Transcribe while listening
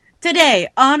Today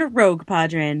on Rogue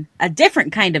Podron, a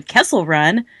different kind of Kessel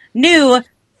Run, new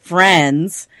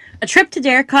friends, a trip to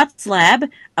Darracot's lab,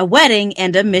 a wedding,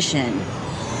 and a mission.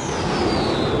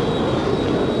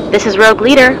 This is Rogue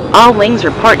Leader. All wings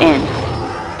report in.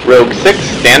 Rogue 6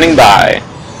 standing by.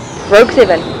 Rogue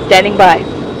 7 standing by.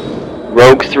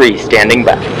 Rogue 3 standing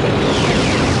by.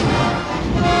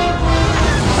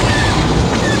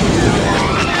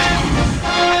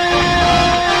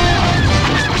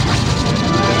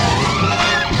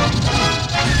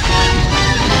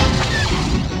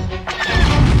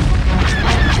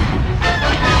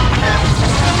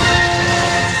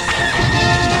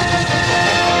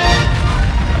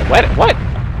 What?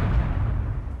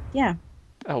 Yeah.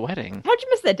 A wedding? How'd you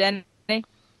miss that, Danny? It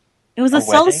was a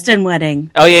wedding? Sulston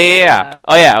wedding. Oh yeah.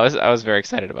 Oh yeah, I was very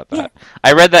excited about that. Yeah.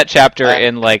 I read that chapter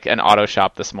in like an auto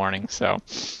shop this morning, so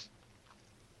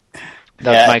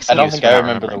that's my excuse I don't think for I not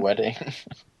remember the remembering. wedding.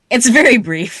 It's very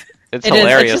brief. It's It is.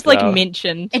 hilarious. It's just though. like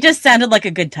mentioned. It just sounded like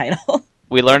a good title.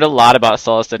 We learned a lot about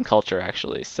Sulston culture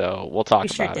actually, so we'll talk We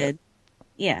sure about did.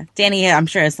 Yeah. Danny, I'm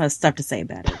sure has some stuff to say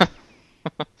about it.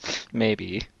 it.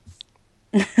 Maybe.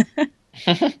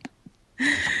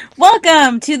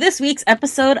 Welcome to this week's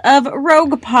episode of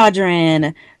Rogue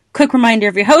Podron. Quick reminder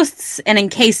of your hosts, and in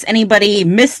case anybody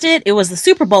missed it, it was the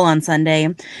Super Bowl on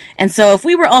Sunday. And so if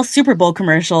we were all Super Bowl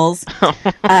commercials,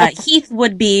 Heath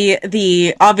would be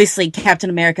the, obviously, Captain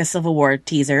America Civil War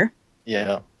teaser.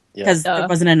 Yeah. Because there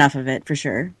wasn't enough of it, for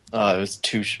sure. Oh,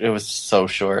 it was so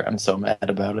short. I'm so mad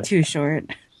about it. Too short.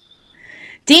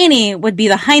 Danny would be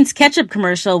the Heinz ketchup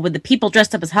commercial with the people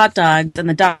dressed up as hot dogs and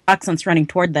the dachshunds running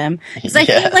toward them. Because I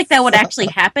feel like that would actually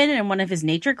happen in one of his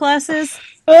nature classes.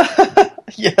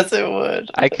 Yes, it would.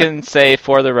 I can say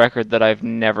for the record that I've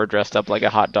never dressed up like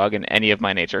a hot dog in any of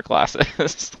my nature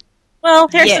classes. Well,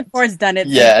 Harrison Ford's done it.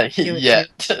 Yeah, so do it yet.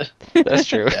 too. That's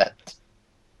true.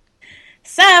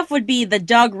 Saf would be the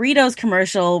Dogritos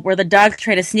commercial where the dogs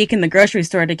try to sneak in the grocery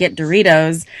store to get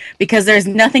Doritos because there's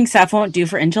nothing Saf won't do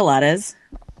for enchiladas.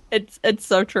 It's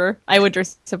so true. I would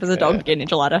dress up as a dog to get an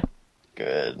enchilada.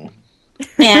 Good.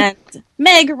 And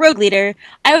Meg, Rogue Leader,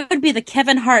 I would be the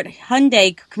Kevin Hart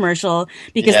Hyundai commercial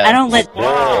because I don't let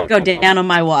go down on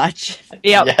my watch.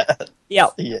 Yep. Yeah.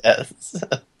 Yep. Yes.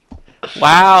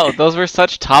 Wow, those were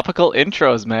such topical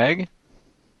intros, Meg.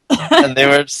 And they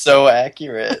were so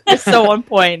accurate. It's so on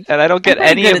point. And I don't get I'm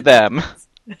pretty any good of them.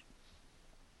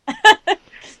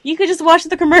 You could just watch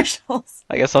the commercials.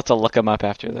 I guess I'll have to look them up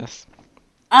after this.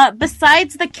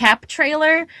 Besides the Cap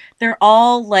trailer, they're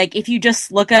all like, if you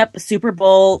just look up Super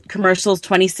Bowl commercials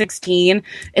 2016,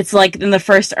 it's like in the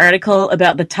first article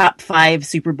about the top 5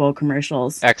 Super Bowl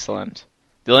commercials. Excellent.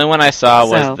 The only one I saw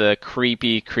was So- the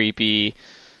creepy,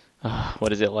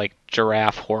 what is it, like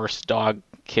giraffe, horse, dog,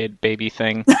 kid, baby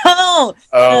thing? Oh!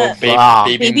 Oh,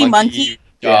 baby monkey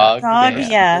dog.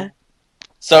 yeah.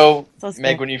 So, So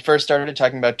Meg, when you first started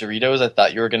talking about Doritos, I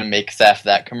thought you were going to make Saf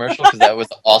that commercial because that was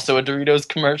also a Doritos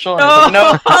commercial. And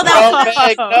I was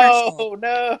like, Oh,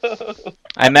 no,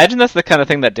 I imagine that's the kind of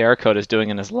thing that Darracot is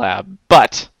doing in his lab,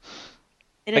 but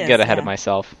It I is, get ahead of yeah.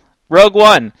 myself. Rogue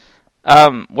One,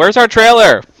 where's our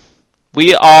trailer?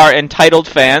 We are entitled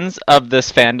fans of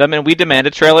this fandom, and we demand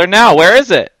a trailer now. Where is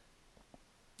it?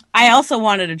 I also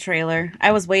wanted a trailer.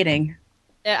 I was waiting.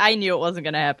 Yeah, I knew it wasn't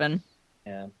going to happen.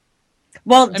 Yeah.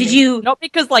 Well, I did mean, you... Not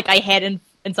because, like, I had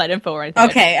inside info or anything.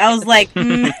 Okay, I was like,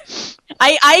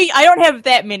 I don't have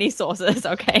that many sources,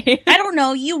 okay? I don't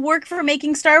know. You work for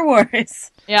making Star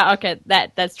Wars. Yeah, okay,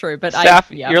 that's true, but Saf,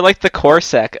 yeah. you're like the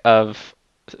Corsac of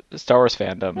Star Wars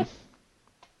fandom.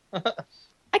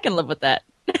 I can live with that.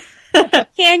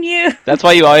 Can you? That's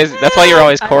why you're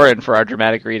always Corin for our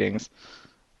dramatic readings.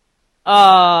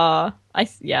 Yeah,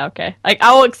 okay.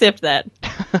 I will accept that.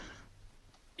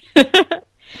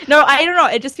 No, I don't know.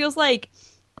 It just feels like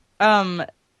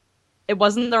it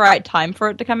wasn't the right time for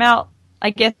it to come out, I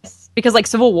guess. Because like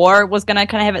Civil War was gonna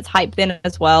kinda have its hype then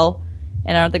as well.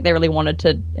 And I don't think they really wanted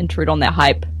to intrude on that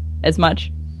hype as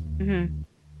much.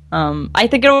 Mm-hmm. I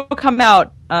think it'll come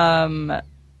out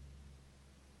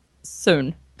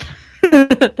soon.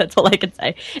 That's all I can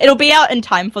say. It'll be out in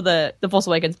time for the Force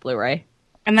Awakens Blu-ray.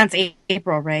 And that's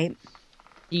April, right?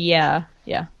 Yeah.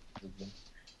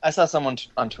 I saw someone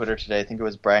on Twitter today, I think it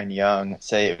was Brian Young,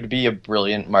 say it would be a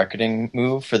brilliant marketing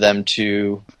move for them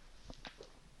to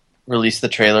release the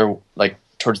trailer like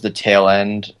towards the tail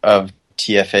end of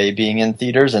TFA being in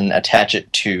theaters and attach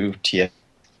it to TFA.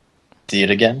 See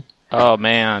it again? Oh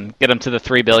man, get them to the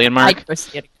 3 billion mark. I'd go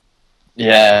see it.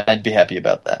 Yeah, I'd be happy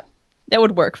about that. That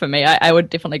would work for me. I would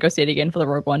definitely go see it again for the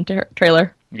Rogue One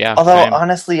trailer. Yeah. Although, same.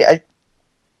 honestly,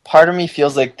 part of me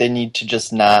feels like they need to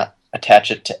just not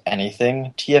attach it to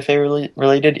anything TFA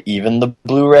related, even the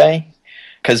Blu-ray,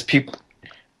 because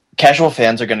casual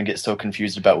fans are going to get so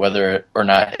confused about whether or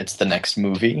not it's the next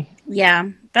movie. Yeah,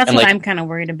 that's And, what like, I'm kind of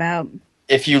worried about.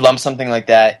 If you lump something like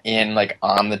that in, like,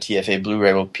 on the TFA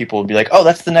Blu-ray, well, people will be like, oh,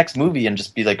 that's the next movie, and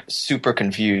just be, like, super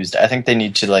confused. I think they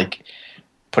need to, like,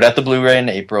 put out the Blu-ray in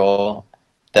April,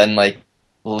 then, like,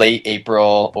 late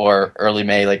April or early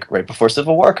May, like, right before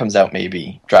Civil War comes out,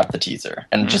 maybe, drop the teaser,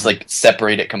 and just, like,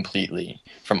 separate it completely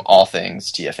from all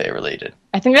things TFA related.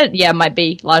 I think that, might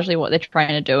be largely what they're trying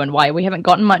to do and why we haven't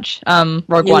gotten much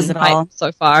Rogue News One at all. hype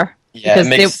so far. Yeah,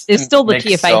 Because there's still the makes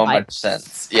TFA so hype. much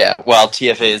sense. Yeah, while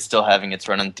TFA is still having its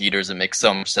run in theaters, it makes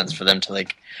so much sense for them to,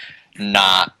 like,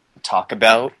 not talk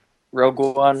about Rogue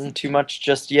One too much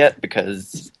just yet,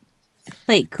 because,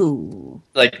 Play it cool.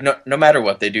 like, no matter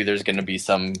what they do, there's going to be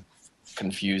some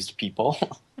confused people.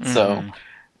 So,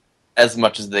 as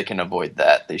much as they can avoid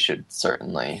that, they should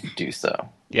certainly do so.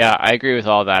 Yeah, I agree with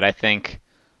all that. I think,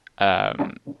 I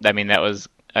mean, that was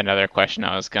another question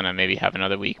I was going to maybe have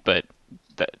another week, but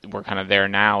we're kind of there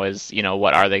now is,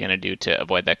 what are they going to do to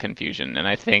avoid that confusion? And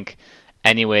I think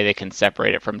any way they can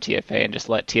separate it from TFA and just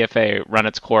let TFA run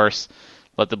its course,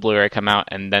 let the Blu-ray come out,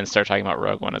 and then start talking about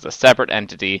Rogue One as a separate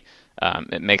entity,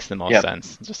 it makes the most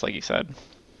sense, just like you said.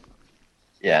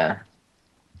 Yeah.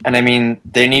 And I mean,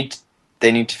 they need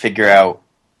to figure out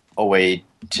a way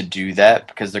to do that,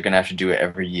 because they're going to have to do it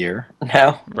every year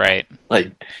now. Right.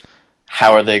 Like,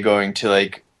 how are they going to,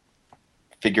 like,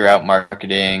 figure out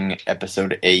marketing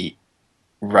Episode 8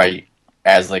 right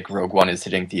as, like, Rogue One is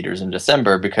hitting theaters in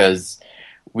December? Because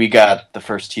we got the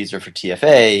first teaser for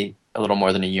TFA a little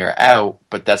more than a year out,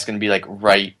 but that's going to be, like,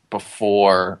 right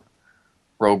before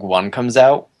Rogue One comes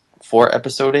out for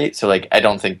Episode 8. So, like, I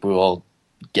don't think we will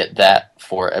get that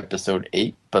for Episode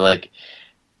 8, but, like,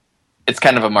 it's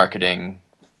kind of a marketing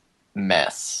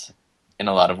mess in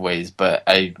a lot of ways, but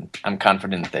I'm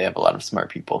confident that they have a lot of smart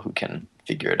people who can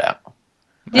figure it out.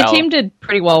 Their team did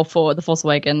pretty well for The Force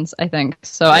Awakens, I think.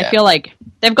 So I Yeah. feel like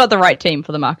they've got the right team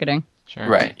for the marketing. Sure.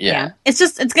 Right, yeah. It's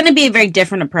going to be a very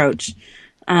different approach.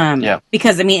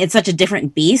 Because, I mean, it's such a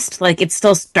different beast. Like, it's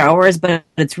still Star Wars, but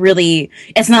it's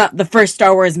not the first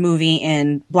Star Wars movie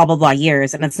in blah, blah, blah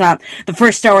years. And it's not the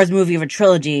first Star Wars movie of a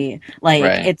trilogy. Like,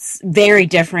 Right. It's very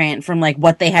different from, like,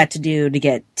 what they had to do to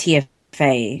get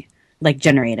TFA, like,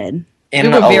 generated. We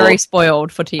were very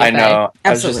spoiled for TFA. I know. I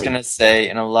was Absolutely. just gonna say,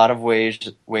 in a lot of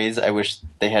ways, I wish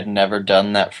they had never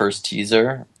done that first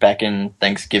teaser back in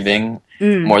Thanksgiving,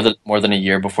 more than a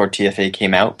year before TFA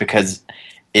came out, because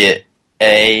it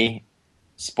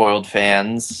spoiled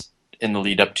fans in the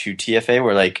lead up to TFA,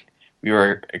 where, like, we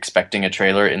were expecting a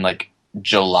trailer in, like,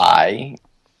 July,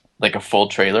 like a full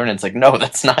trailer, and it's like, no,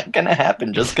 that's not gonna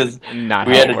happen just because Not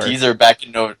we how had it a works. teaser back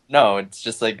in no, it's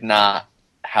just, like, not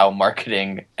how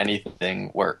marketing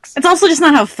anything works. It's also just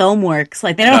not how film works.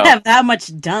 Like, they don't No. have that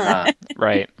much done.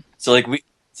 Right. So, like,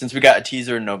 since we got a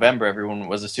teaser in November, everyone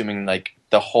was assuming, like,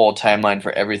 the whole timeline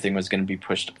for everything was going to be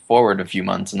pushed forward a few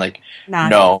months, and, like, Nah,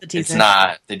 no, just the it's teaser.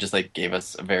 not. They just, like, gave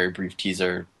us a very brief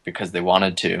teaser because they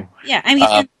wanted to. Yeah, I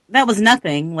mean, that was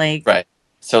nothing. Like, Right.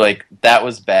 So, like, that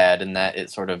was bad, and that it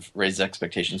sort of raised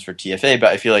expectations for TFA, but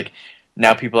I feel like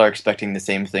now people are expecting the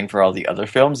same thing for all the other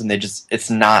films, and it's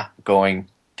not going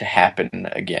to happen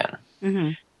again.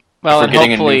 mhm. Well, If and we're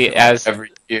getting a new hopefully, film as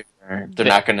every year, they're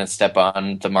not going to step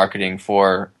on the marketing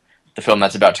for the film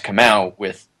that's about to come out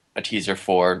with a teaser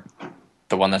for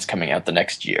the one that's coming out the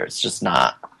next year. It's just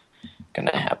not going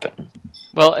to happen.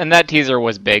 well, and that teaser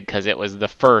was big because it was the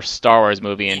first Star Wars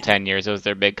movie in 10 years. It was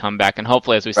their big comeback, and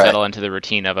hopefully, as we Right. settle into the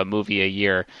routine of a movie a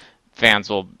year, fans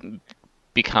will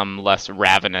become less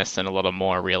ravenous and a little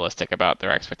more realistic about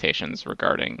their expectations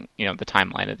regarding, the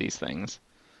timeline of these things.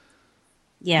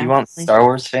 Yeah. You want definitely. Star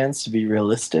Wars fans to be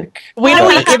realistic When are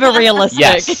we ever realistic?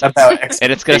 Yes. about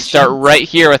And it's going to start right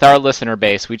here with our listener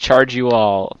base. We charge you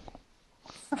all.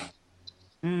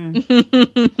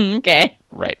 Okay.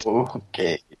 Right.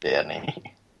 Okay,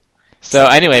 Danny. So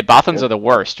anyway, Bothans are the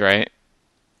worst, right?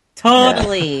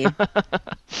 Totally.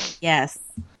 Yes.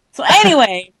 So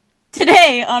anyway,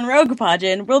 today on Rogue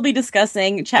Podgin, we'll be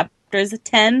discussing chapters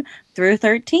 10 through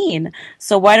 13.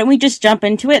 So why don't we just jump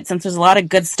into it, since there's a lot of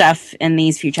good stuff in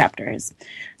these few chapters.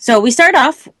 So we start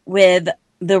off with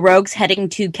the rogues heading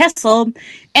to Kessel,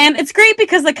 and it's great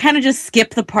because they kind of just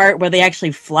skip the part where they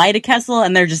actually fly to Kessel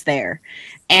and they're just there.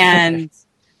 And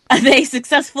they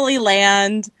successfully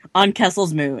land on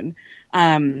Kessel's moon.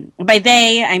 By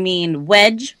they, I mean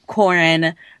Wedge,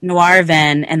 Corrin, Noir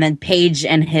Ven, and then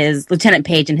Lieutenant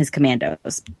Page and his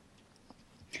commandos.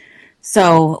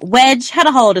 So Wedge had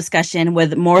a hollow discussion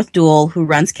with Morth Duel, who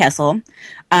runs Kessel.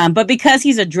 But because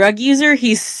he's a drug user,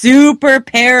 he's super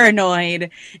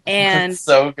paranoid and It's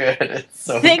so good. It's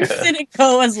so things good. didn't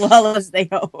go as well as they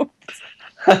hoped.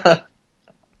 I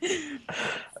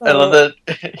love that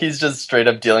he's just straight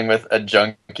up dealing with a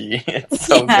junkie. It's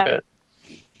so Yeah. good.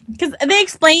 Because they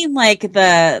explain like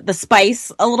the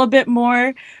spice a little bit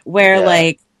more, where Yeah.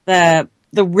 like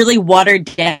the really watered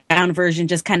down version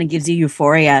just kind of gives you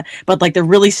euphoria, but like the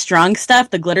really strong stuff,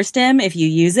 the glitter stim, if you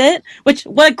use it, which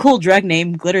what a cool drug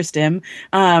name, glitter stim.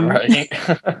 Right.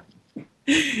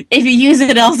 If you use it,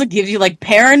 it also gives you like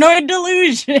paranoid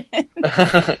delusion.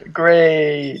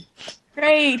 Great.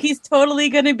 Great, he's totally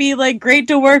gonna be like great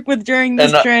to work with during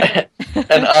this trip.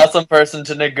 An awesome person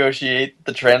to negotiate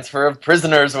the transfer of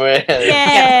prisoners with.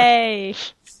 Yay!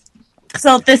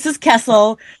 So this is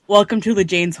Kessel. Welcome to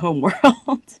Lujane's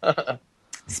homeworld.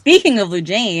 Speaking of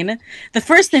Lujane, the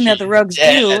first thing that the rogues do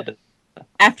Dead.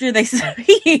 after they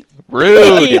speak,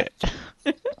 Rude.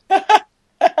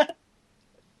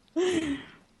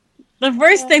 the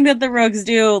first thing that the rogues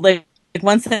do, like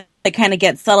once they kind of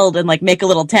get settled and like make a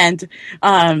little tent,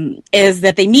 is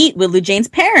that they meet with Lujane's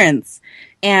parents.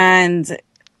 And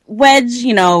Wedge,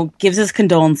 gives his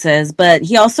condolences, but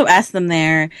he also asks them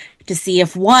there to see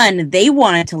if, one, they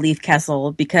wanted to leave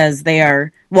Kessel because they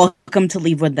are welcome to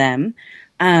leave with them,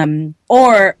 and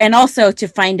also to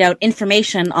find out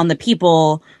information on the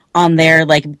people on their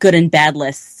like good and bad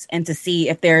lists, and to see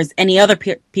if there's any other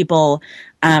people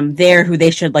there who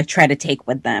they should like try to take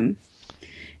with them.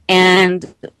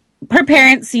 And her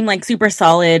parents seem like super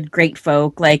solid, great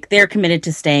folk. Like they're committed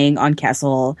to staying on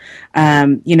Kessel.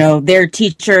 They're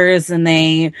teachers, and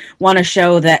they want to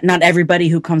show that not everybody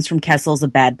who comes from Kessel is a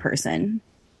bad person.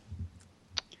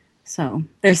 So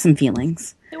there's some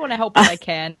feelings. They want to help if I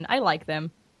can. I like them.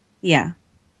 Yeah,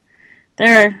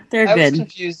 they're I was good.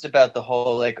 confused about the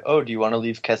whole like, oh, do you want to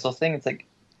leave Kessel thing? It's like,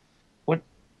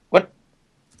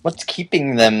 what's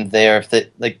keeping them there? If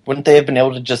they wouldn't they have been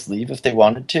able to just leave if they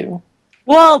wanted to?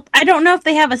 Well, I don't know if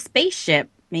they have a spaceship.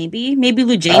 Maybe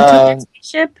Lujane took their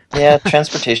spaceship. Yeah,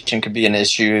 transportation could be an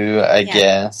issue, I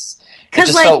guess. It Because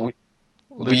just like felt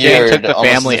Lujane weird. took the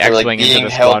almost family as if they were, X-wing into being the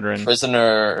held squadron.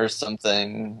 prisoner or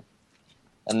something.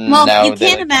 And Well, now you they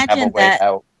can't have a imagine way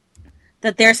out.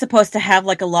 that they're supposed to have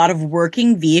like a lot of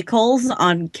working vehicles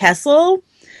on Kessel.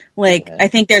 Like, Yeah. I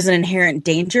think there's an inherent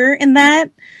danger in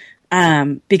that.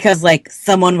 Because like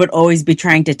someone would always be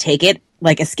trying to take it,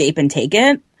 like escape and take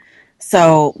it.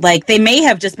 So like they may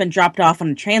have just been dropped off on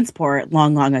a transport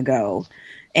long, long ago,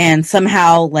 and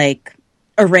somehow like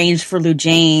arranged for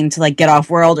Lujane to like get off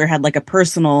world, or had like a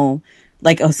personal,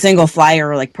 like a single flyer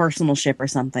or like personal ship or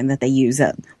something that they use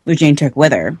that Lujane took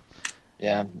with her.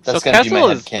 Yeah, that's So going to be my Kessel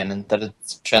is- headcanon, that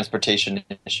it's transportation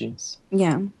issues.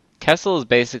 Yeah. Kessel is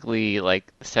basically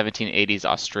like 1780s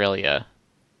Australia.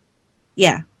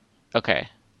 Yeah. Okay.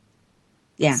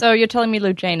 Yeah. So you're telling me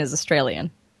Lujane is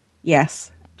Australian?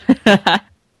 Yes.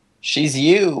 She's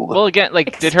you. Well, again,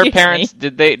 like, did her Excuse parents? Do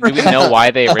we know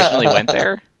why they originally went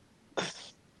there?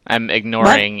 I'm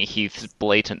ignoring Heath's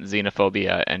blatant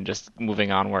xenophobia and just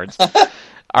moving onwards.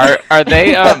 Are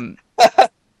they?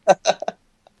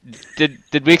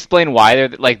 Did we explain why they're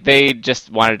like they just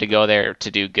wanted to go there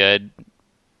to do good?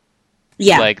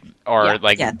 Yeah. Like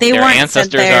like yeah. They their weren't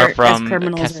ancestors sent there are from as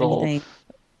criminals or Kessel. anything.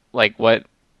 Like what?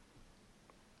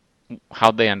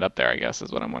 How'd they end up there? I guess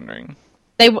is what I'm wondering.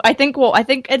 I think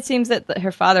it seems that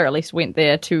her father at least went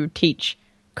there to teach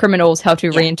criminals how to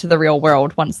re-enter the real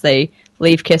world once they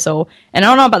leave Kessel. And I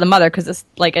don't know about the mother, because it's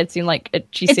like it seemed like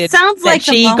she It said sounds that like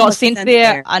the she mom got was sent sent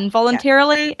there there.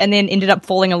 involuntarily and then ended up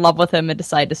falling in love with him and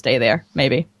decided to stay there.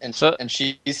 Maybe And, So- and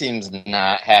she seems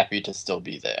not happy to still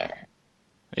be there.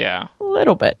 Yeah. a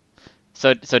little bit.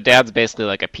 So Dad's basically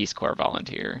like a Peace Corps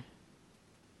volunteer.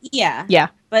 Yeah. Yeah,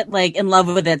 But like in love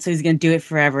with it, so he's gonna do it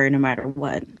forever, no matter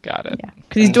what. Got it. yeah,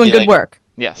 because he's And doing be good like- work.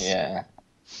 Yes. Yeah.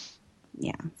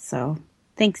 Yeah. So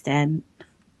thanks, Dad.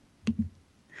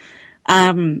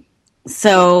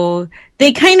 So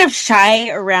they kind of shy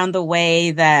around the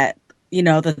way that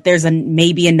that there's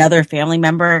maybe another family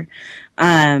member.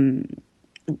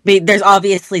 There's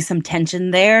obviously some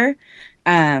tension there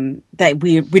that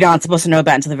we're not supposed to know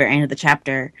about until the very end of the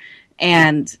chapter,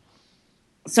 and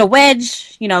so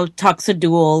Wedge, talks to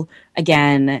Duel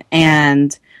again,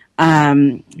 and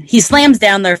he slams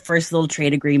down their first little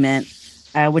trade agreement,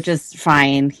 which is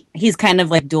fine. He's kind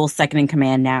of like Duel's second in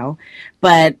command now.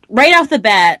 But right off the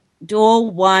bat,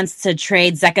 Duel wants to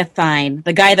trade Zekathine,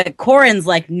 the guy that Corin's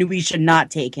like knew we should not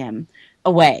take him,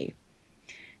 away.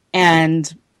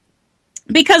 And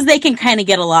because they can kind of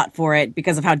get a lot for it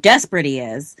because of how desperate he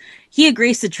is, he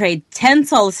agrees to trade 10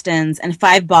 Solistans and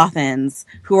 5 Bothans,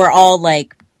 who are all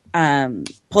like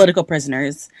political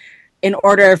prisoners, in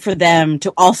order for them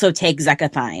to also take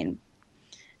Zekathine.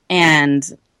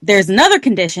 And there's another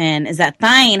condition, is that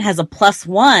Thine has a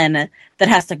 +1 that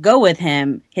has to go with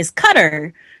him, his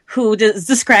cutter, who is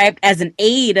described as an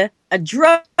aide, a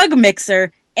drug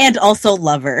mixer, and also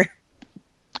lover.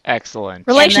 Excellent.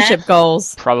 Relationship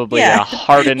goals. Probably a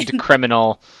hardened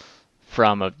criminal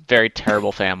from a very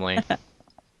terrible family.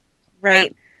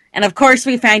 Right. And of course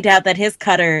we find out that his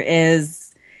cutter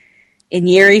is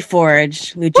Inyeri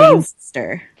Forge, Lujane's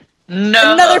sister.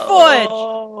 No! Another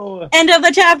Forge! End of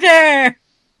the chapter!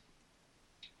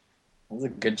 That was a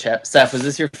good chapter. Steph, was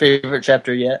this your favorite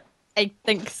chapter yet? I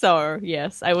think so,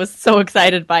 yes. I was so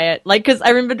excited by it. Like, because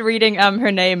I remembered reading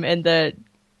her name in the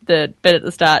bit at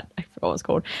the start. I forgot what it was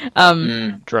called.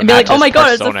 And be like, oh my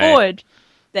god, it's a Forge!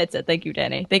 That's it. Thank you,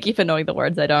 Danny. Thank you for knowing the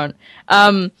words I don't.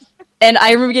 And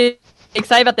I remember getting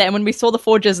excited about that, and when we saw the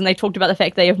Forges and they talked about the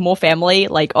fact they have more family,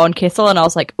 like, on Kessel, and I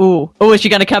was like, ooh, is she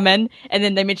gonna come in? And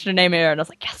then they mentioned her name here, and I was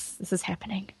like, yes, this is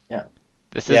happening. Yeah.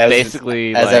 This is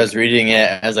basically as I was reading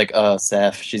it, I was like, oh,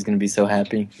 Seth, she's gonna be so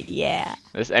happy. Yeah.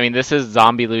 This is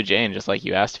zombie Lujane, just like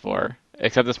you asked for.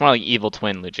 Except it's more like evil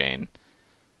twin Lujane.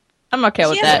 I'm okay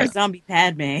with She that. has her zombie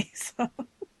Padme, so...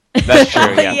 That's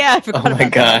true, yeah. Yeah, I forgot Oh my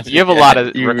about god. You have a lot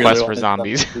of You requests for wanted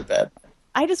zombies. something too bad.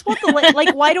 I just want the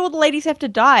like. Why do all the ladies have to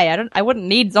die? I wouldn't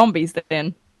need zombies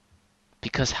then.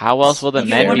 Because how else will the You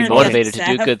men be wanna motivated to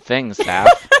like do good things, Saf?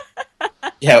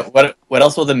 Yeah, what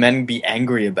else will the men be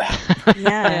angry about?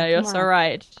 Yeah, you're so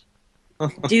right.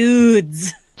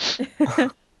 Dudes.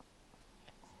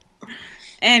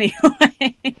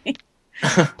 Anyway.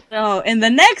 So, in the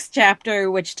next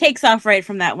chapter, which takes off right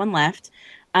from that one left,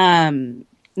 Wedge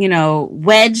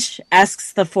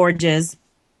asks the Forges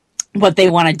what they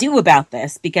want to do about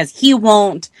this, because he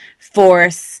won't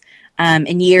force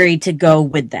Inyeri to go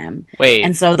with them. Wait.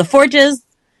 And so the Forges...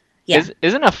 Yeah.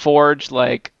 Isn't a forge,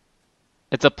 like...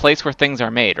 It's a place where things are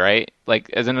made, right? Like,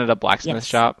 isn't it a blacksmith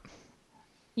shop?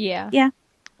 Yeah. Yeah.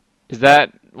 Is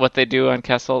that what they do on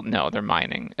Kessel? No, they're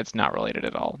mining. It's not related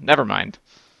at all. Never mind.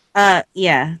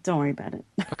 Yeah, don't worry about it.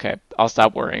 Okay, I'll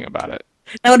stop worrying about it.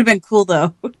 That would have been cool,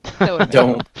 though.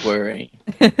 Don't worry.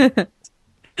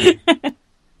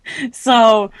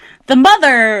 So, the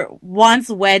mother wants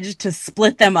Wedge to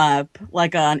split them up,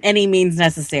 like, on any means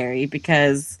necessary,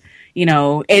 because,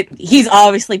 he's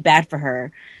obviously bad for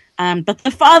her. But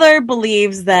the father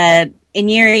believes that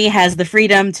Inyeri has the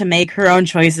freedom to make her own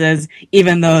choices,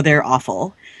 even though they're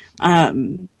awful.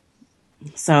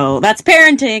 So, that's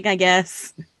parenting, I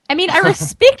guess. I mean, I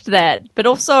respect that, but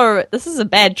also, this is a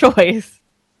bad choice.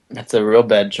 That's a real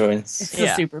bad choice. It's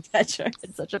a super bad choice.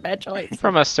 It's such a bad choice.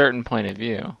 From a certain point of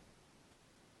view.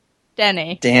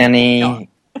 Danny.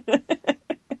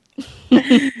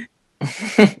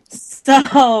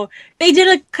 So they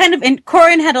did a kind of, and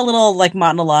Corin had a little like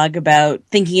monologue about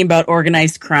thinking about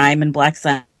organized crime and Black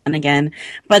Sun again.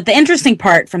 But the interesting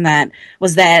part from that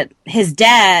was that his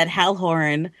dad,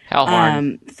 Halhorn,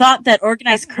 thought that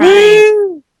organized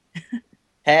crime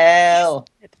Hell.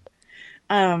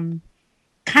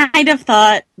 Kind of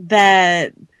thought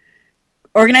that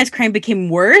organized crime became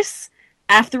worse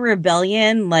after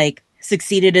Rebellion, like,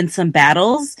 succeeded in some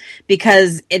battles,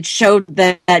 because it showed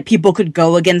that people could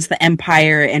go against the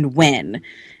Empire and win.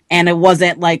 And it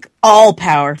wasn't, like, all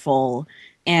powerful.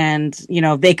 And,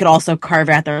 they could also carve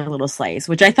out their little slice,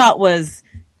 which I thought was...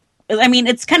 I mean,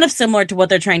 it's kind of similar to what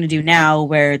they're trying to do now,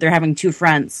 where they're having two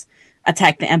fronts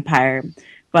attack the Empire.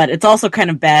 But it's also kind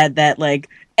of bad that, like,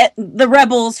 the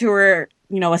rebels who were...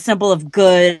 a symbol of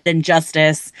good and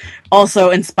justice,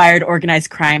 also inspired organized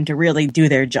crime to really do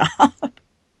their job.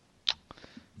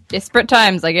 Desperate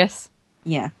times, I guess.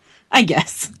 Yeah, I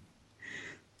guess.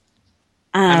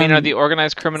 I mean, are the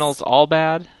organized criminals all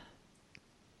bad?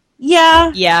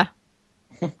 Yeah. Yeah.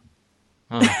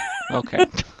 Oh, okay.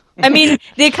 I mean,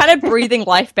 they're kind of breathing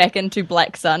life back into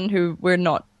Black Sun, who were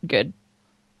not good.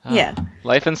 Yeah.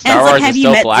 Life in Star Wars is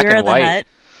still black and white. Hutt?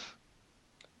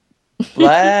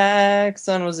 Black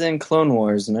Sun was in Clone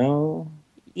Wars, no?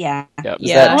 Yeah. Yep.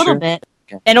 Yeah, a little bit.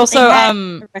 And also, They had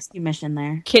a rescue mission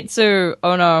there. Kitsu,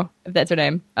 oh no, if that's her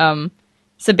name,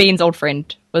 Sabine's old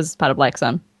friend was part of Black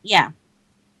Sun. Yeah.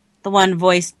 The one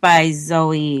voiced by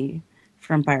Zoe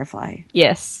from Firefly.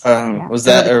 Yes. Was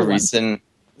that a recent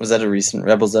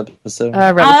Rebels episode? It's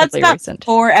Relatively about recent.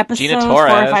 4 episodes, Gina 4 or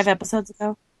Torres. 5 episodes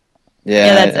ago.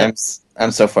 Yeah,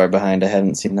 I'm so far behind. I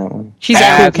haven't seen that one. She's a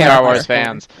Bad cool Star character. Wars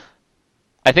fans.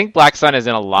 I think Black Sun is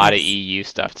in a lot of EU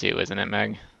stuff too, isn't it,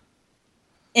 Meg?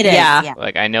 It is, yeah.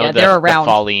 Like, I know the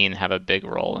Falleen have a big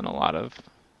role in a lot of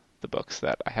the books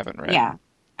that I haven't read. Yeah.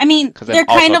 I mean, they're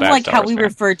kind of like how we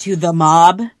refer to the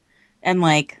mob, and,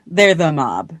 like, they're the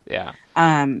mob. Yeah.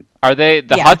 Are they...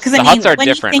 The Hutts, the Hutts are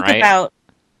different, right?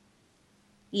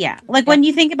 Like, when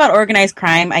you think about organized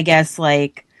crime, I guess,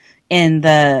 like, in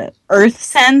the Earth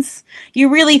sense, you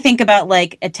really think about,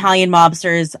 like, Italian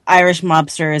mobsters, Irish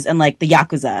mobsters, and, like, the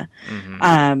Yakuza.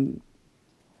 Mm-hmm.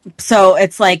 So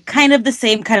it's, like, kind of the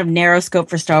same kind of narrow scope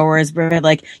for Star Wars, where,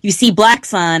 like, you see Black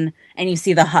Sun, and you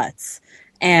see the Hutts.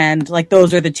 And, like,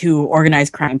 those are the two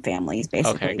organized crime families,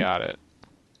 basically. Okay, got it.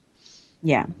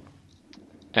 Yeah.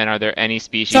 And are there any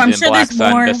species in Black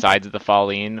Sun besides the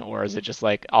Falleen, or is it just,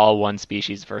 like, all one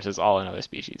species versus all another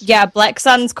species? Yeah, Black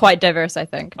Sun's quite diverse, I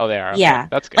think. Oh, they are? Okay. Yeah.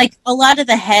 That's good. Like, a lot of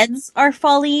the heads are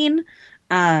Falleen,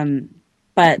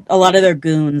 but a lot of their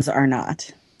goons are not.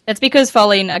 It's because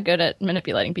Falleen are good at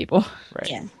manipulating people.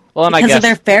 Right. Yeah. Well, and because I guess of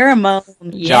their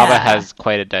pheromone. Jabba has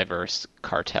quite a diverse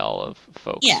cartel of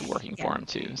folks working for him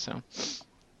too. So,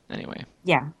 anyway.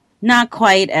 Yeah, not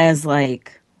quite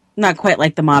like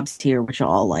the mobs tier, which are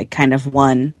all like kind of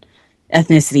one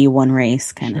ethnicity, one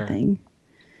race kind of thing.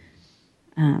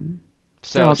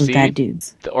 So all those bad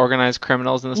dudes. The organized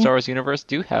criminals in the Star Wars universe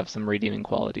do have some redeeming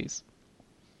qualities.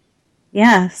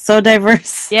 Yeah, so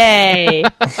diverse. Yay!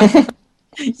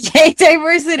 Yay,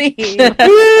 diversity!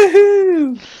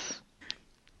 Woohoo!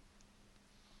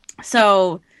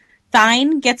 So,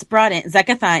 Thine gets brought in.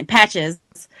 Zeka Thine, Patches,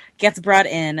 gets brought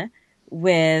in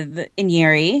with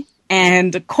Inyeri,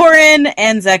 and Corran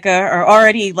and Zeka are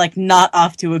already, like, not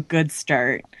off to a good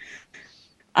start.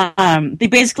 They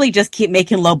basically just keep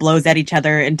making low blows at each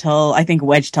other until I think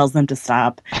Wedge tells them to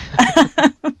stop.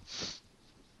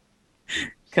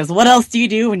 Because what else do you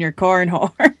do when you're Corran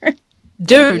Horn?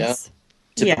 Dudes!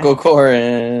 Yeah. Typical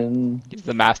Corran. He's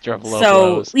the master of low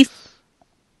blows.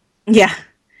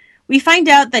 We find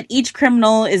out that each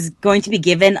criminal is going to be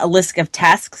given a list of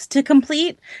tasks to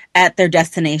complete at their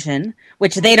destination,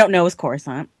 which they don't know is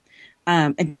Coruscant,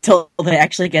 until they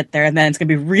actually get there, and then it's going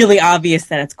to be really obvious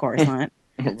that it's Coruscant.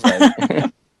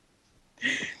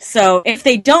 So if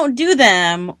they don't do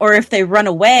them, or if they run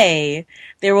away,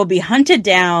 they will be hunted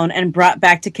down and brought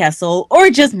back to Kessel, or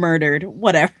just murdered,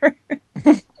 whatever.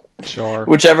 Sure.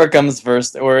 Whichever comes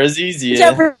first, or is easiest.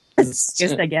 Whichever first,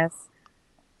 I guess.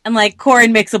 And, like,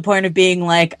 Corran makes a point of being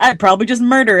like, I'd probably just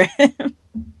murder him.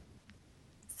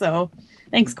 So,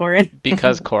 thanks, Corran.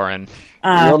 Because Corran.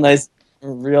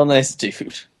 Real nice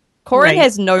dude. Corran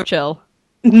has no chill.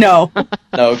 No.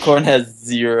 No, Corran has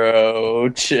zero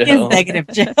chill. He has negative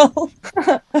chill.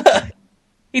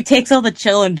 He takes all the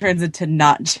chill and turns it to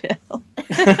not chill.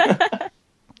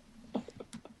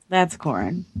 That's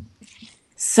Corran.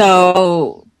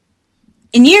 So...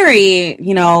 Inyeri,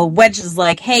 Wedge is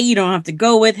like, hey, you don't have to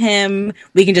go with him.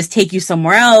 We can just take you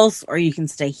somewhere else, or you can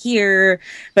stay here.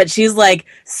 But she's, like,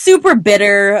 super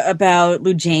bitter about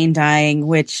Lujayne dying,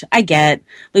 which I get.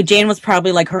 Lujayne was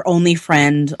probably, like, her only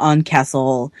friend on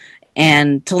Kessel.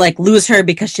 And to, like, lose her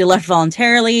because she left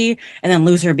voluntarily, and then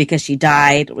lose her because she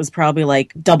died was probably,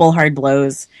 like, double hard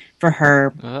blows for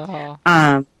her.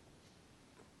 Oh.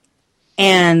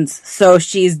 And so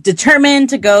she's determined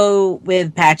to go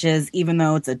with Patches, even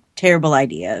though it's a terrible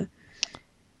idea.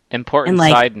 Important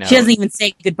side note. She doesn't even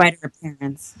say goodbye to her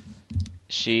parents.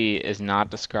 She is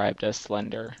not described as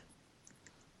slender.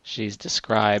 She's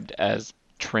described as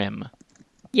trim.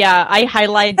 Yeah, I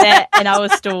highlighted that, and I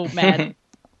was still mad.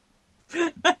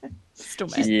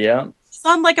 Yeah. She's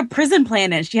on, like, a prison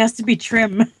planet. She has to be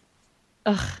trim.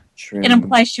 Ugh. It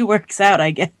implies she works out,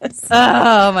 I guess.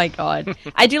 Oh my god.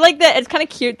 I do like that. It's kind of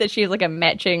cute that she has like a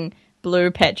matching blue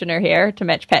patch in her hair to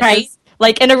match Patches. Right.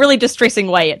 Like in a really distressing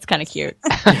way, it's kind of cute.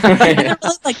 In a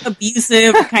really, like,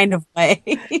 abusive kind of way.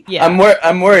 Yeah.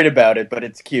 I'm worried about it, but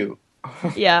it's cute.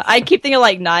 Yeah, I keep thinking of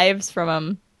like Knives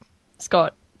from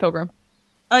Scott Pilgrim.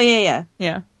 Oh yeah.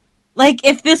 Yeah. Like,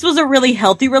 if this was a really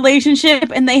healthy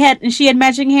relationship and she had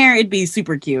matching hair, it'd be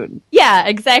super cute. Yeah,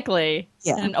 exactly.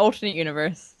 Yeah. In an alternate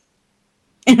universe.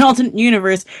 In an alternate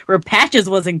universe where Patches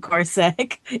was in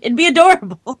Coruscant, it'd be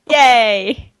adorable.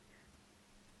 Yay!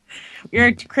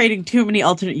 You're creating too many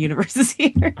alternate universes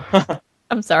here.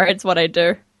 I'm sorry, it's what I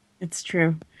do. It's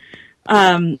true.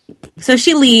 So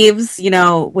she leaves,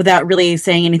 without really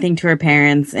saying anything to her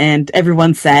parents, and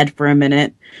everyone's sad for a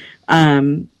minute.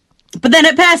 But then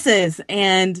it passes,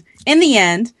 and in the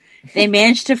end, they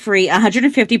managed to free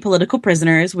 150 political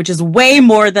prisoners, which is way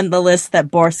more than the list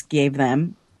that Borsk gave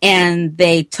them. And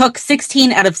they took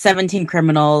 16 out of 17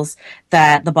 criminals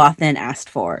that the Bothan asked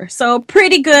for. So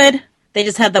pretty good. They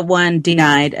just had the one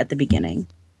denied at the beginning.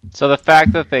 So the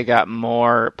fact that they got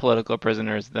more political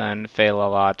prisoners than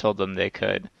Faye-La-La told them they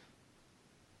could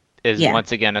is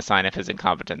once again a sign of his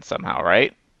incompetence somehow,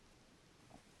 right?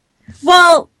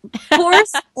 Well,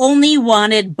 Force only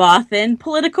wanted Bothan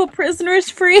political prisoners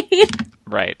freed.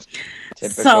 Right.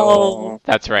 Typical. So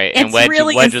that's right. And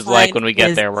Wedge is like, when we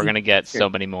get there, we're going to get so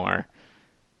many more.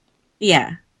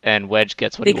 Yeah. And Wedge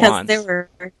gets what he wants. Because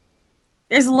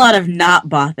there's a lot of not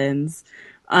Bothans.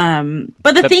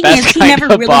 But the thing is, he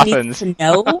never really needs to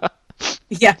know.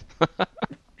 Yeah.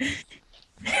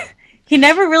 He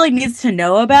never really needs to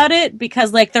know about it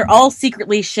because, like, they're all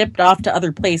secretly shipped off to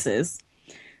other places.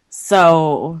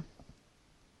 So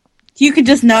you could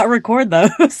just not record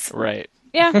those. Right.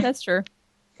 Yeah, that's true.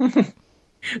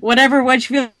 Whatever Wedge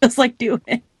feels like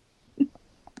doing.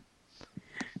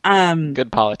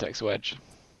 Good politics, Wedge.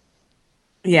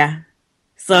 Yeah.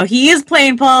 So he is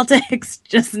playing politics,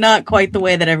 just not quite the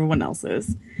way that everyone else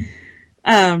is.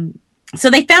 So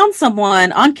they found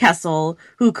someone on Kessel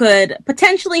who could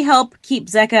potentially help keep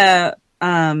Zekka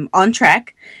on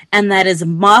track, and that is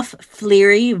Moff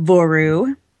Fleary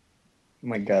Voru. Oh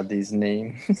my god, these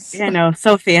names. I know,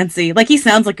 so fancy. Like, he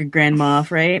sounds like a Grand Moff,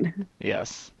 right?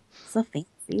 Yes. So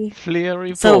fancy.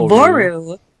 Fleary Voru. So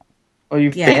Voru. Oh,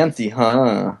 you fancy,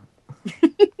 huh?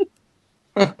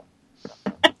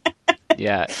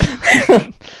 Yeah.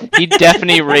 He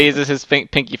definitely raises his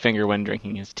pinky finger when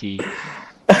drinking his tea.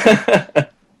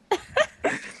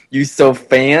 You so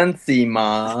fancy,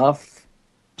 Moff.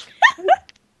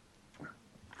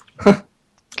 Okay,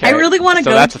 I really want to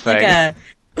go that's to like a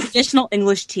traditional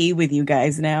English tea with you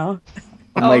guys now.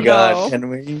 Oh my god, no. can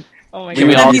we? Oh my Can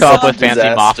we god. all That'd come be up so with fancy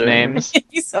disaster. Moff names? It'd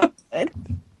be so good.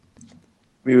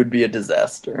 We would be a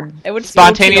disaster. It would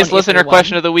Spontaneous feel listener everyone.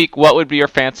 question of the week. What would be your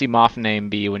fancy Moff name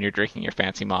be when you're drinking your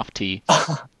fancy Moff tea?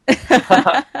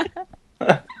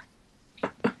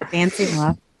 Fancy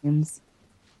Moff names.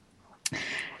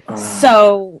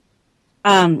 So,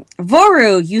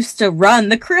 Voru used to run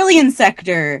the Corellian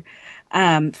sector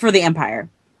for the Empire.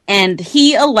 And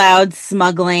he allowed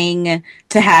smuggling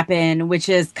to happen, which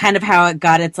is kind of how it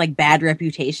got its like bad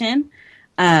reputation.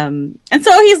 And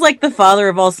so he's like the father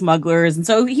of all smugglers, and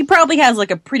so he probably has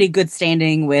like a pretty good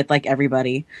standing with like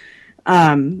everybody.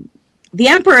 The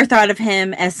Emperor thought of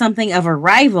him as something of a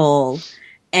rival,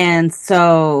 and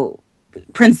so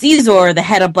Prince Xizor, the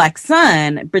head of Black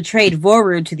Sun, betrayed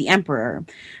Voru to the Emperor.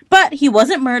 But he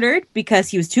wasn't murdered because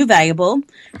he was too valuable,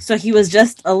 so he was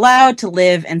just allowed to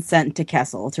live and sent to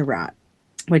Kessel to rot,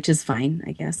 which is fine,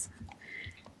 I guess.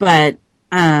 But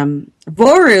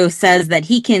Voru says that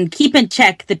he can keep in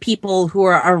check the people who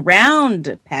are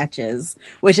around Patches,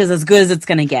 which is as good as it's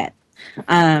going to get.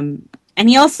 And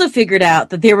he also figured out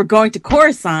that they were going to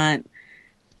Coruscant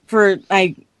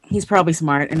he's probably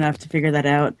smart enough to figure that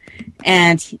out.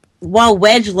 And while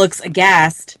Wedge looks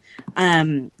aghast,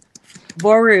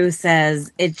 Voru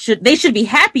says they should be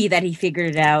happy that he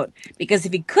figured it out, because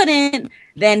if he couldn't,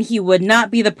 then he would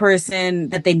not be the person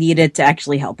that they needed to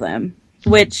actually help them.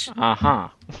 Which,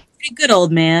 pretty good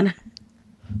old man.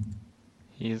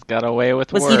 He's got away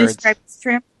with words. Was he described as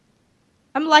trim?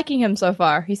 I'm liking him so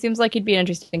far. He seems like he'd be an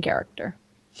interesting character.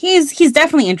 He's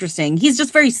definitely interesting. He's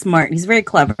just very smart. He's very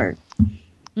clever.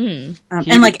 And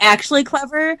like actually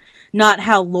clever, not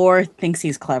how Lore thinks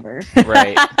he's clever.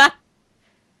 Right.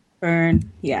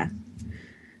 Burn, yeah.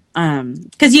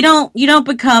 Because you don't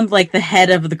become like the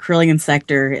head of the Corellian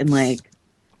sector and like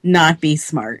not be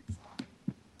smart.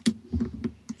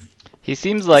 He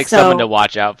seems like someone to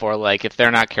watch out for. Like, if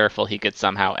they're not careful, he could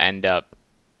somehow end up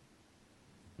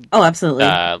Oh, absolutely.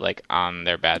 Like on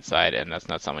their bad side, and that's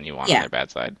not someone you want on their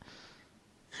bad side.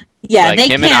 Yeah, like they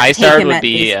him can't and take Isard him would at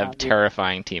be face a value.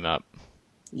 terrifying team up.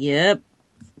 Yep.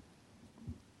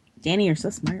 Danny, you're so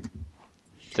smart.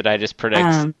 Did I just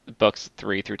predict books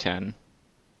 3 through 10?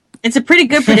 It's a pretty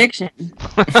good prediction.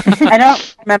 I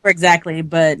don't remember exactly,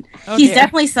 but he's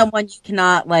definitely someone you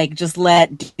cannot like just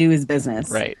let do his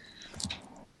business. Right.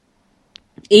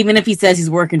 Even if he says he's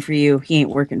working for you, he ain't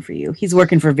working for you. He's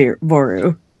working for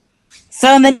Voru.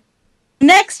 So in the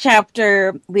next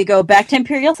chapter, we go back to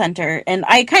Imperial Center, and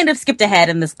I kind of skipped ahead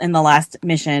in the last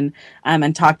mission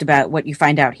and talked about what you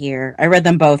find out here. I read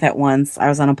them both at once. I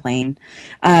was on a plane.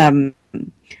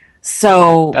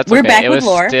 So That's we're okay. back it with was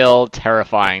Lore. still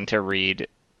terrifying to read.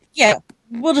 Yeah,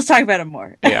 we'll just talk about it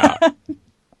more. Yeah.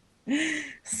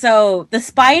 So the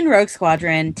spy and rogue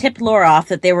squadron tipped Lore off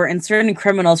that they were inserting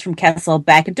criminals from Kessel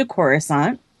back into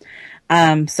Coruscant.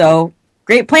 So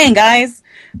great plan, guys.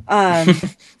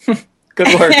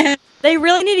 Good work. They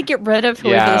really need to get rid of who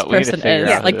Yeah, this we need to person figure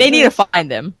is. out Like, who they this need to is. find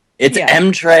them. It's Yeah.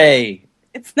 M-Tray.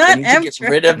 It's not Get Emtray.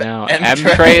 rid of No,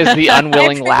 Emtray is the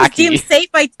unwilling lackey. Deemed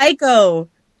safe by Tycho.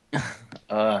 Are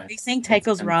Are you saying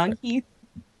Tycho's wrong, Heath?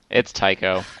 It's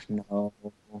Tycho. No.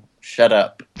 Shut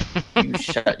up. You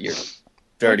shut your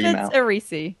dirty It's mouth.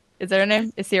 Arisi. Is that her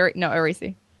name? Is Siri? No,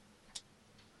 Arisi.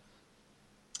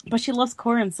 But she loves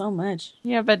Corrin so much.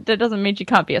 Yeah, but that doesn't mean she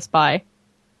can't be a spy.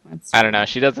 I don't know.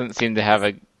 She doesn't seem to have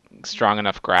a strong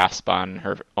enough grasp on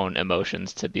her own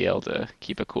emotions to be able to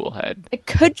keep a cool head. It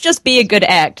could just be a good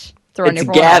act. Throwing It's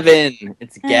everyone Gavin.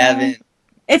 It's Gavin.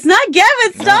 It's not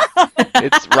Gavin, stop!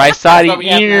 It's Rysati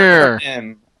Ear.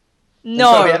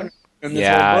 No,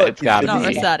 Yeah, it's gotta not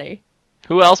be. Rosati.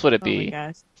 Who else would it Oh be? my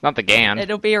gosh. It's not the Gan.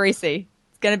 It'll be Arisi.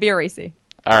 It's gonna be Arisi.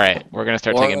 All right, we're gonna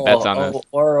start taking bets on this.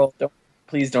 Oral.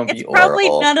 Please don't It's be probably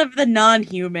Oral. none of the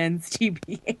non-humans,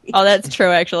 TBH. Oh, that's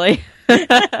true, actually.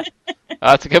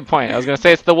 That's a good point. I was gonna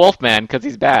say it's the Wolfman because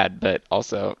he's bad, but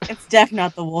also, It's definitely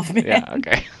not the Wolfman. yeah,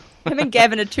 okay. Him and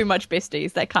Gavin are too much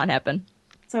besties. That can't happen.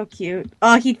 So cute.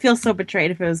 Oh, he'd feel so betrayed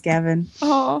if it was Gavin.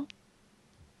 Oh,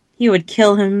 He would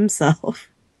kill himself.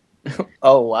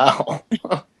 Oh, wow.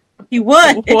 He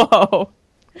would. whoa!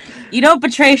 You don't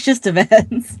betray just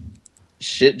events.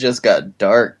 Shit just got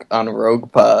dark on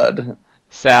Rogue Pod.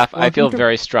 Saf, I feel Welcome to-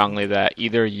 very strongly that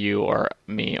either you or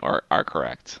me are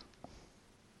correct.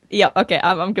 Yeah, okay,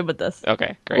 I'm good with this.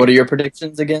 Okay, great. What are your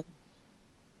predictions again?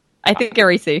 I think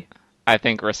Arisi. I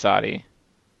think Rosati.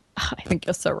 I think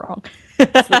you're so wrong.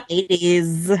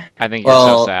 Ladies. I think you're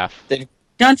Well, so Saf.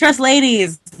 Don't trust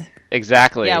ladies.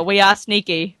 Exactly. Yeah, we are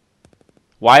sneaky.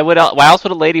 Why else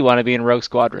would a lady want to be in Rogue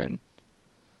Squadron?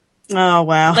 Oh,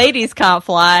 wow. Ladies can't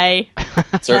fly.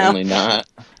 Certainly not.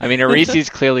 I mean, Arisi's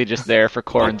clearly just there for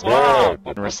Corrin's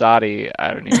and Rosati,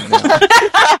 I don't even know.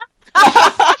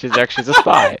 She's a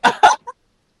spy.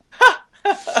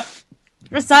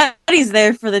 Rosati's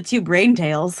there for the two brain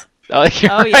tails. Oh,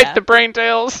 you're Oh, right, yeah. the brain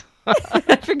tails.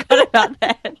 I forgot about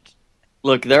that.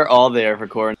 Look, they're all there for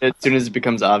Corrin. As soon as it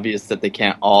becomes obvious that they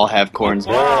can't all have Corrin's,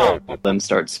 them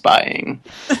start spying.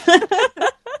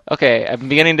 Okay, I'm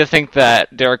beginning to think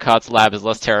that Derek Cott's lab is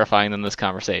less terrifying than this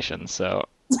conversation, so...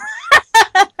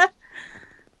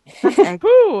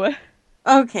 Woo!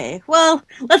 Okay, well,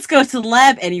 let's go to the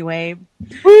lab anyway.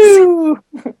 Woo!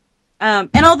 And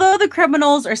although the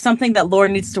criminals are something that Lore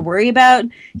needs to worry about,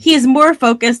 he is more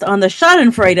focused on the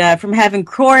Schadenfreude from having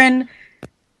Corrin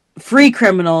free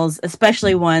criminals,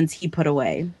 especially ones he put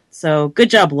away. So, good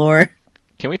job, Lore.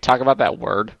 Can we talk about that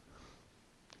word?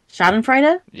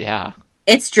 Schadenfreude? Yeah.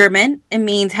 It's German. It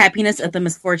means happiness at the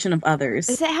misfortune of others.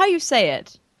 Is that how you say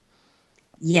it?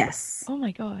 Yes. Oh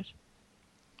my god.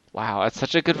 Wow, that's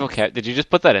such a good vocab. Did you just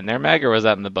put that in there, Meg, or was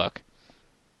that in the book?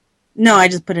 No, I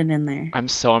just put it in there. I'm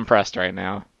so impressed right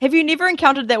now. Have you never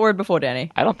encountered that word before,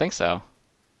 Danny? I don't think so.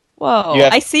 Whoa. You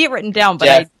have- I see it written down,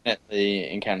 but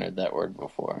Definitely encountered that word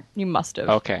before. you must have.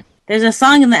 Okay. There's a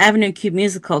song in the Avenue Q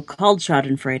musical called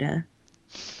Schadenfreude.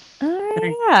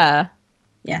 Yeah.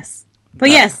 Yes. But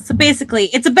yes, so basically,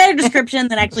 it's a better description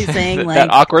than actually saying, like...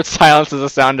 That awkward silence is the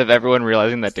sound of everyone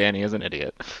realizing that Danny is an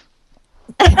idiot.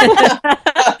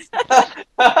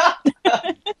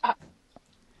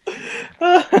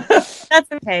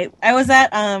 That's okay. I was at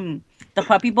the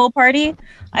Puppy Bowl party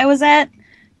I was at,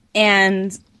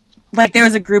 and like there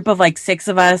was a group of like 6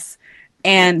 of us,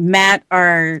 and Matt,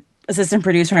 our assistant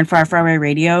producer on Far Far Away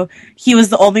Radio, he was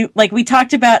the only, like, we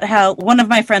talked about how one of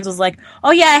my friends was like,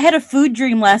 oh yeah, I had a food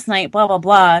dream last night, blah blah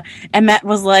blah, and Matt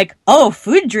was like, oh,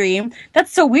 food dream?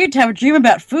 That's so weird to have a dream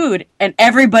about food, and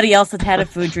everybody else had a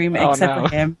food dream Oh, except no.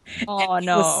 for him. Oh It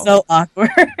no. was so awkward.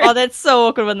 Oh, that's so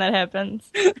awkward when that happens.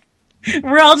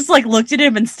 We're all just like looked at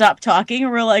him and stopped talking,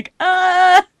 and we're like,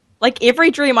 Like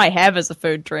every dream I have is a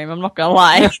food dream, I'm not gonna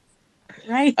lie.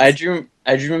 right? I dream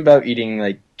about eating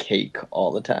like cake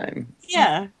all the time.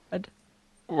 Yeah.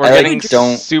 We're I, like, getting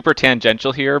don't- super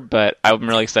tangential here, but I'm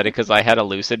really excited because I had a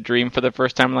lucid dream for the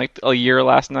first time like a year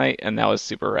last night, and that was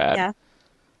super rad. Yeah.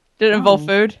 Did it involve Oh.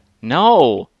 food?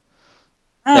 No! Oh,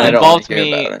 And I don't involved want to hear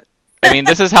me- about it. I mean,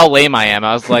 this is how lame I am.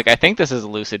 I was like, I think this is a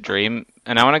lucid dream,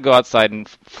 and I want to go outside and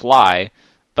fly,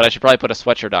 but I should probably put a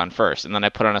sweatshirt on first. And then I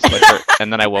put on a sweatshirt,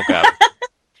 and then I woke up.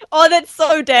 Oh, that's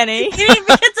so Danny. You didn't even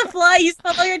get to fly. You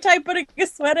spent all your time putting a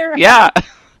sweater on. Yeah!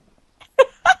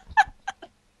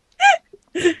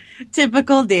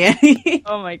 Typical Danny.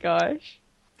 Oh my gosh.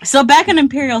 So back in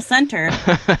Imperial Center,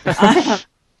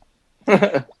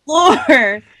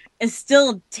 Lore is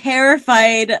still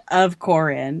terrified of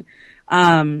Corrin.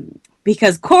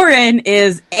 Because Corrin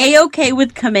is A-okay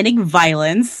with committing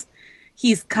violence.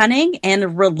 He's cunning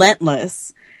and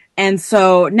relentless. And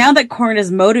so now that Corrin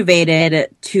is motivated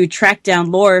to track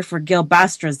down Lore for Gil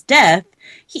Bastra's death,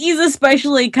 he's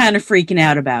especially kind of freaking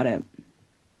out about it.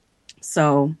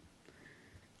 So,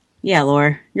 yeah,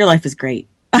 Lore, your life is great.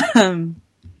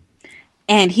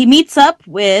 And he meets up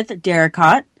with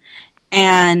Darracot,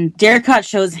 and Darracot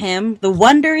shows him the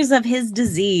wonders of his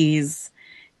disease.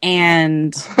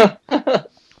 And that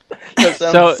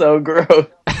sounds so gross.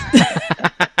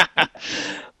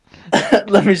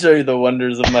 Let me show you the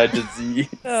wonders of my disease.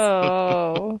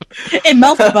 Oh, it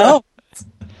melts bones.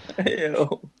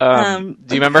 Ew. Do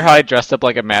you remember how I dressed up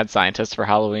like a mad scientist for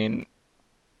Halloween?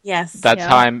 Yes. That's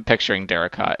how I'm picturing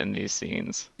Darracot in these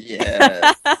scenes.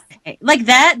 Yes. Like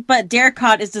that, but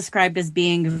Darracot is described as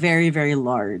being very, very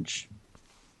large.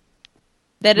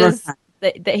 That is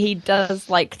that he does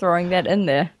like throwing that in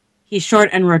there. He's short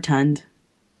and rotund.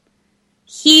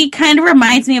 He kind of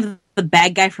reminds me of the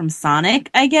bad guy from Sonic,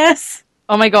 I guess.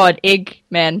 Oh my god,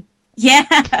 Eggman. Yeah.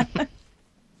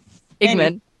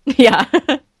 Eggman. Yeah.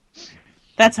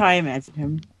 That's how I imagine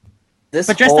him. This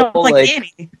but dressed up like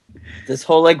Danny. This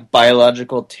whole like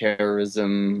biological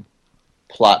terrorism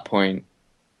plot point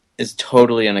is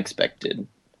totally unexpected.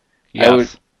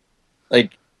 Yes.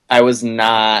 I was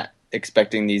not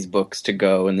expecting these books to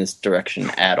go in this direction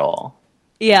at all.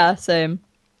 Yeah, same.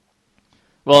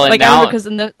 Well, and like now, I remember because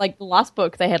in the last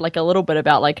book they had like a little bit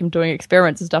about like him doing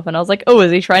experiments and stuff, and I was like, oh,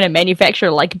 is he trying to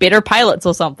manufacture like better pilots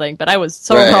or something? But I was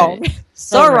so wrong,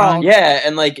 so wrong. Yeah,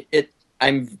 and like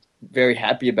I'm very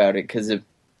happy about it because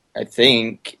I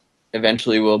think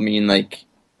eventually will mean like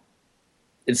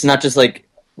it's not just like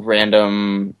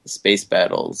random space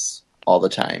battles all the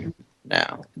time.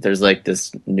 Now there's like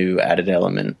this new added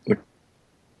element.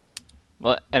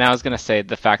 Well, and I was going to say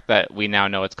the fact that we now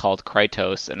know it's called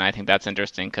Krytos, and I think that's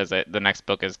interesting because the next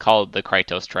book is called The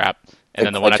Krytos Trap, and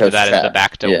then the one after that is The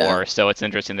Back to War. So it's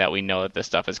interesting that we know that this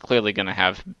stuff is clearly going to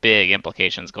have big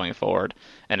implications going forward,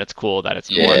 and it's cool that it's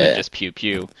more than just pew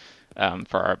pew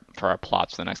for our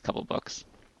plots for the next couple of books.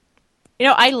 You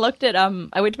know, I looked at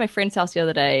I went to my friend's house the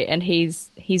other day, and he's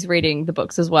reading the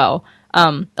books as well,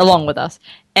 along with us.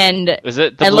 And is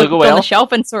it the I beluga looked whale? on the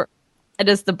shelf and saw it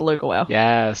is the beluga whale.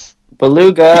 Yes.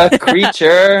 Beluga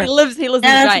creature. he lives in a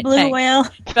giant blue tank. whale.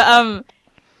 But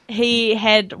he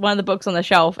had one of the books on the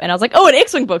shelf, and I was like, oh, an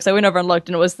X-Wing book. So I went over and looked,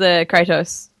 and it was the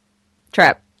Krytos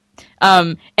Trap.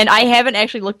 And I haven't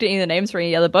actually looked at any of the names for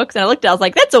any other books, and I looked at it, I was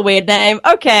like, that's a weird name,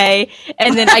 okay.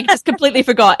 And then I just completely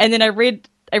forgot, and then I read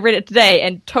it today,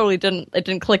 and totally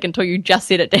didn't click until you just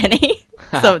said it, Danny.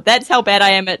 So that's how bad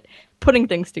I am at putting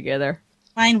things together.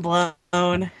 Mind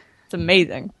blown. It's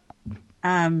amazing.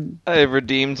 I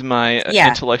redeemed my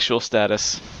intellectual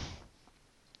status.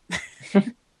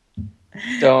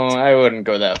 I wouldn't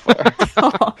go that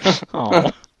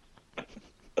far.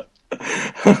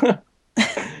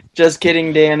 Just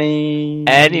kidding, Danny.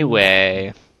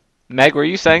 Anyway, Meg, were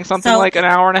you saying something like an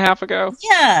hour and a half ago?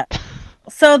 Yeah.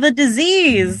 So the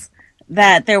disease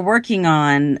that they're working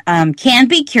on can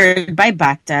be cured by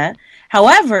Bacta.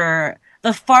 However,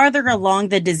 the farther along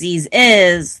the disease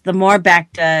is, the more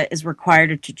Bacta is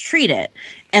required to treat it.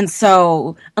 And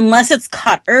so, unless it's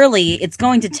caught early, it's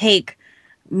going to take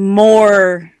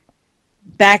more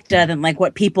Bacta than like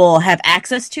what people have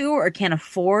access to or can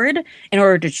afford in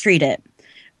order to treat it.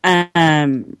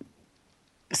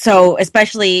 So,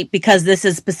 especially because this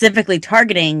is specifically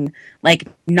targeting like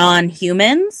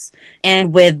non-humans,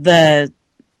 and with the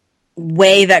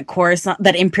way that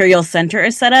that Imperial Center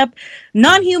is set up,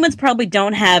 non-humans probably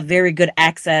don't have very good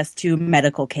access to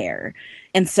medical care.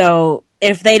 And so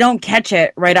if they don't catch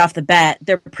it right off the bat,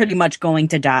 they're pretty much going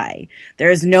to die.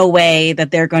 There is no way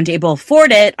that they're going to be able to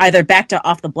afford it, either back to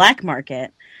off the black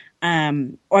market,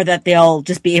 or that they'll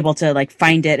just be able to like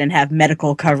find it and have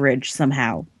medical coverage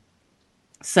somehow.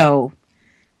 So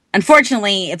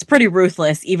unfortunately, it's pretty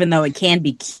ruthless, even though it can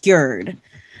be cured.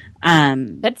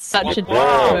 That's such a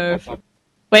move.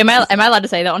 Wait, am I allowed to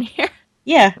say that on here?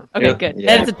 Yeah. Okay, good.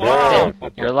 Yeah.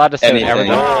 You're allowed to say Anything.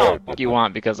 whatever you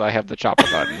want because I have the chopper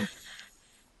button.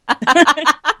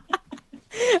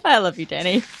 I love you,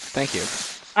 Danny. Thank you.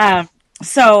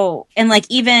 So, and like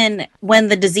even when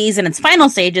the disease in its final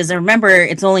stages, and remember,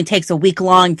 it only takes a week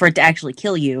long for it to actually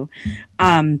kill you.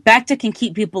 Bacta can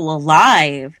keep people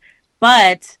alive,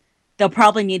 but they'll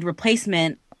probably need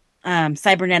replacement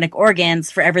cybernetic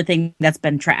organs for everything that's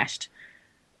been trashed.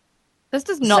 This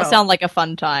does not sound like a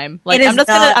fun time. Like I'm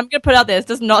gonna put out there. This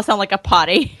does not sound like a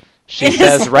party. She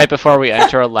says right before we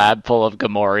enter a lab full of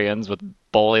Gamorreans with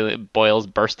boils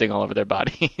bursting all over their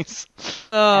bodies.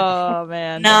 Oh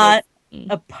man, not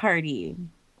a party.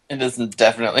 It is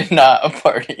definitely not a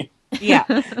party.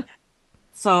 Yeah.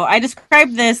 So I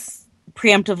described this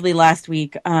preemptively last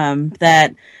week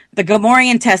that the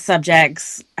Gamorrean test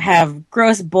subjects have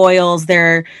gross boils.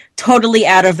 They're totally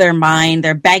out of their mind.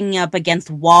 They're banging up against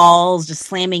walls, just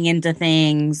slamming into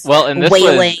things. Well, and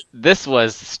wailing. this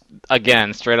was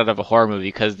again straight out of a horror movie,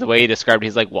 because the way he described it,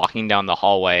 he's like walking down the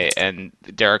hallway, and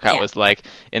Derek was like,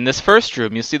 in this first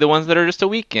room, you see the ones that are just a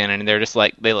week in, and they're just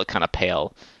like, they look kind of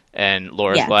pale. And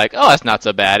Laura's like, oh, that's not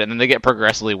so bad. And then they get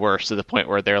progressively worse to the point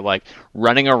where they're like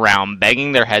running around,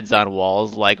 banging their heads on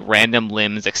walls, like random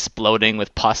limbs exploding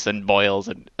with pus and boils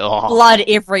and blood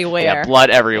everywhere. Yeah, blood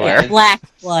everywhere. Yeah, black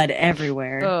blood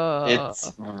everywhere.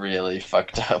 It's really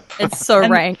fucked up. It's so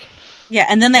rank. Yeah,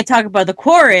 and then they talk about the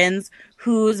Quarrens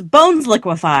whose bones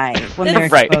liquefy when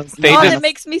they're exposed. It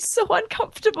makes me so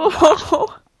uncomfortable.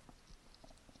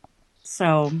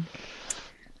 So...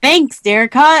 thanks,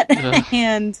 Darracott.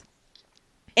 And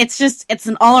it's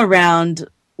an all-around,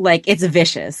 like, it's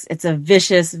vicious. It's a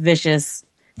vicious, vicious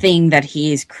thing that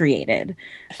he's created.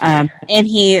 And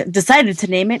he decided to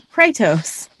name it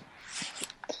Kratos.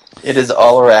 It is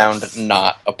all around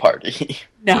not a party.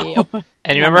 No. Yep.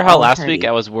 And you remember how last week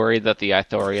I was worried that the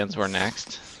Ithorians were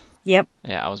next? Yep.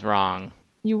 Yeah, I was wrong.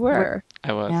 You were.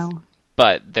 I was. No.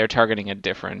 But they're targeting a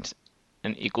different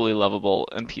and equally lovable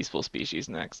and peaceful species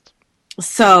next.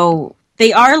 So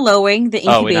they are lowering the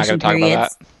incubation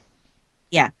periods.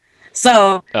 Yeah.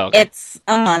 So it's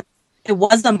a month. It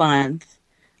was a month,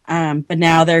 but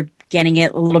now they're getting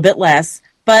it a little bit less.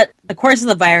 But the course of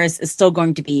the virus is still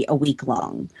going to be a week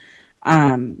long.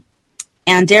 And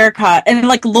Darracott, and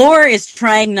like Lore is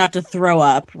trying not to throw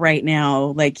up right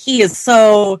now. Like, he is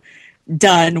so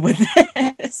done with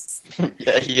this.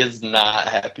 Yeah, he is not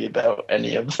happy about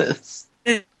any of this.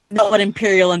 Not what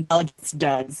Imperial intelligence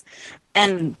does.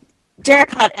 And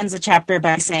Darracott ends the chapter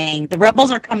by saying, the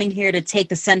rebels are coming here to take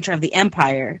the center of the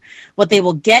Empire. What they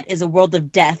will get is a world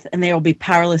of death, and they will be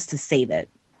powerless to save it.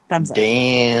 Thumbs up.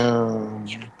 Damn.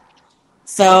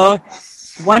 So,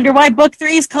 wonder why Book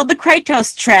 3 is called the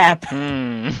Kratos Trap.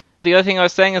 The other thing I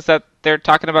was saying is that they're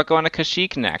talking about going to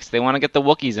Kashyyyk next. They want to get the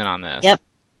Wookiees in on this. Yep.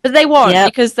 But they won't,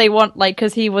 because they want, like,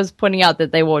 because he was pointing out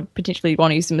that they would potentially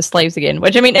want to use them as slaves again,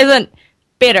 which, I mean, isn't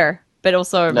better, but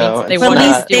also means they want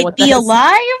to deal with they'd be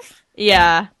alive?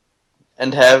 Yeah.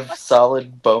 And have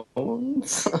solid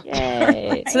bones?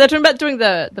 Yay. So they're talking about doing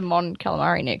the Mon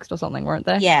Calamari next or something, weren't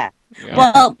they? Yeah.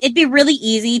 Well, it'd be really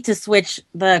easy to switch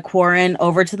the Quarren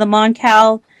over to the Mon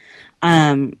Cal,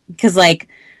 because, like,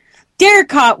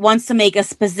 Darracott wants to make a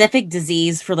specific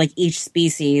disease for, like, each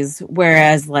species,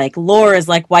 whereas, like, Lore is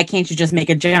like, why can't you just make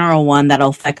a general one that'll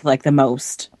affect, like, the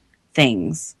most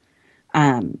things?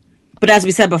 But as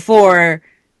we said before,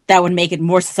 that would make it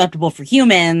more susceptible for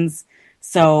humans,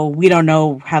 so we don't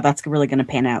know how that's really going to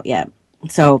pan out yet.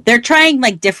 So they're trying,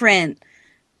 like, different,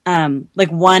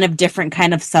 like, one of different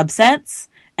kind of subsets,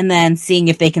 and then seeing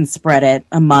if they can spread it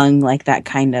among, like, that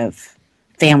kind of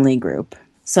family group.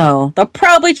 So they'll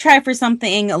probably try for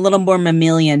something a little more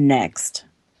mammalian next.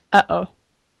 Uh-oh.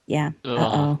 Yeah.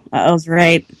 Uh-oh. Uh-oh's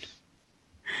right.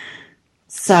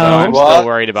 So I'm still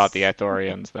worried about the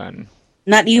Ithorians, then.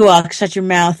 Not Ewoks. Shut your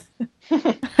mouth.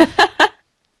 Ewoks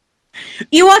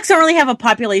don't really have a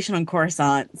population on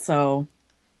Coruscant, so...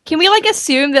 Can we, like,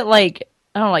 assume that, like,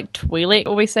 I don't know, like, Twi'lek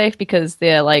will be safe because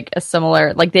they're, like, a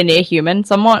similar... Like, they're near human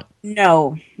somewhat?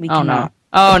 No, we cannot.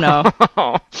 Oh, no.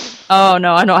 Oh,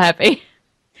 no, I'm not happy.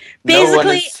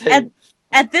 Basically,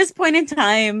 at this point in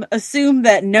time, assume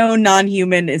that no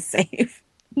non-human is safe.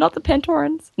 Not the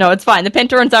Pentorans. No, it's fine. The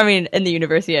Pentorans aren't in the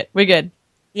universe yet. We're good.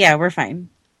 Yeah, we're fine.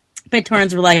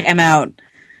 Pentorans were like, I'm out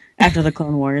after the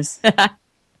Clone Wars.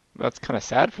 That's kind of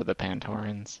sad for the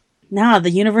Pantorans. Nah,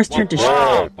 the universe turned to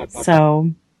shit.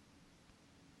 So,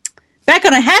 back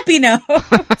on a happy note.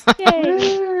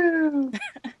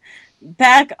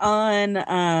 Back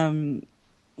on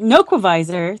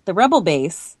Noquavisor, the rebel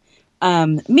base.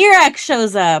 Mirax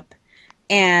shows up,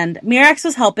 and Mirax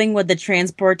was helping with the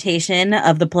transportation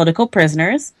of the political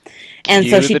prisoners. And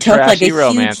so she took like a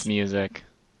romance music.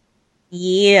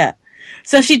 Yeah.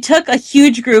 So she took a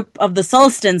huge group of the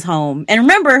Sulstans home. And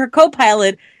remember, her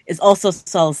co-pilot is also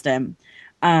Sulstan.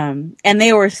 And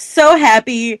they were so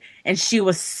happy, and she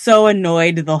was so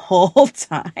annoyed the whole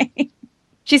time.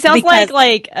 She sounds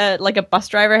like a bus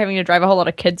driver having to drive a whole lot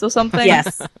of kids or something.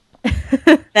 Yes.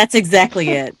 That's exactly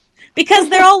it. Because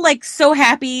they're all, like, so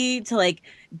happy to, like,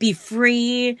 be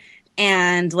free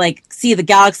and, like, see the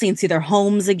galaxy and see their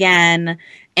homes again.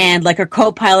 And, like, her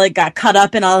co-pilot got caught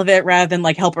up in all of it rather than,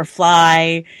 like, help her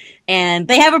fly. And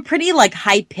they have a pretty, like,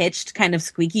 high-pitched kind of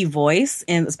squeaky voice,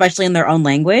 and especially in their own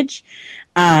language.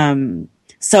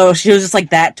 So she was just like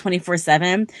that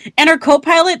 24/7. And her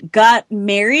co-pilot got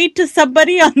married to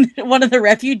somebody on one of the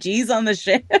refugees on the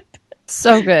ship.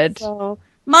 So good. So,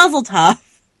 mazel tov.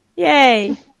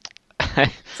 Yay.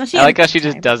 So I like how she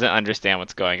just doesn't understand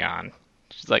what's going on.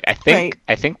 She's like, I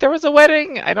think there was a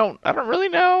wedding. I don't really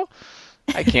know.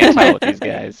 I can't tell with these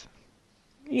guys.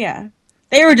 Yeah.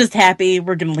 They were just happy.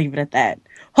 We're going to leave it at that.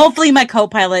 Hopefully my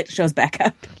co-pilot shows back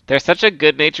up. They're such a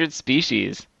good-natured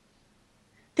species.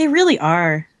 They really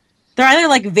are. They're either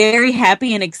like very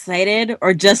happy and excited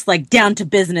or just like down to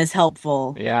business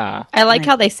helpful. Yeah. I like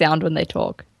how they sound when they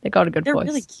talk. They got a good voice. They're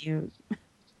really cute.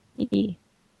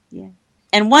 Yeah.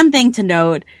 And one thing to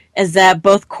note is that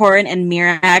both Corin and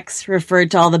Mirax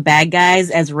referred to all the bad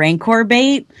guys as Rancor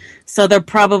bait, so they're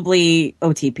probably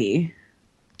OTP.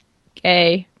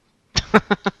 Gay.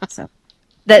 So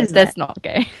that's not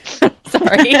gay.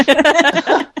 Sorry.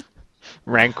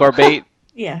 Rancor bait?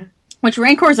 Yeah. Which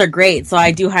Rancors are great, so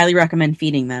I do highly recommend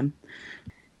feeding them.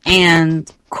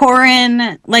 And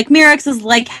Corin, like Mirax is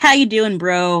like, how you doing,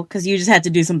 bro? Because you just had to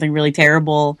do something really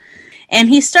terrible. And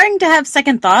he's starting to have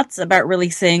second thoughts about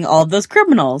releasing all of those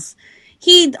criminals.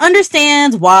 He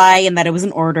understands why and that it was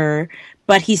an order,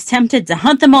 but he's tempted to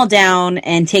hunt them all down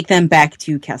and take them back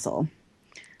to Kessel.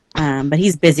 But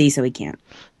he's busy, so he can't.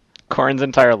 Corin's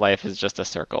entire life is just a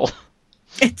circle.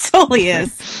 It totally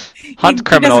is. Hunt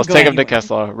criminals, take them to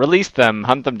Kessel, release them,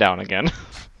 hunt them down again.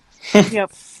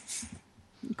 Yep.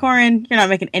 Corin, you're not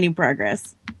making any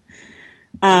progress.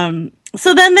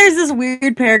 So then there's this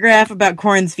weird paragraph about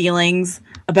Corin's feelings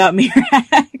about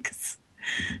Mirax.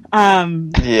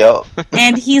 Yep.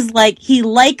 And he's like, he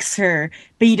likes her,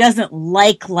 but he doesn't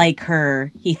like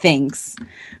her, he thinks.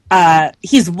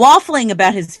 He's waffling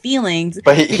about his feelings.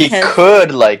 But he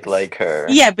could like her.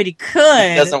 Yeah, but he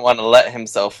could. He doesn't want to let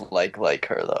himself like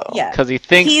her, though. Yeah. Because he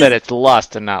thinks that it's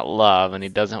lust and not love, and he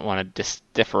doesn't want to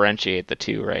differentiate the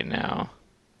two right now.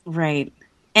 Right.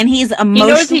 And he's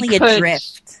emotionally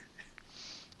adrift.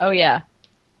 Oh, yeah.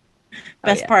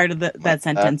 Best part of that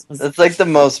sentence was... It's like the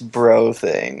most bro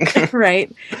thing.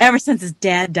 Right. Ever since his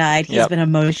dad died, he's been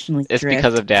emotionally adrift. It's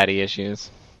because of daddy issues.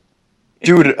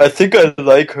 Dude, I think I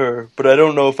like her, but I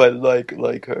don't know if I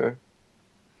like her.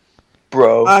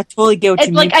 Bro. I totally get what you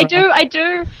mean. Like, I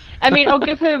do. I mean, I'll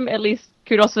give him at least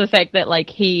kudos to the fact that, like,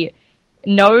 he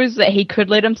knows that he could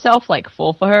let himself, like,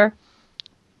 fall for her.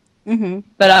 Mm-hmm.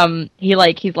 But,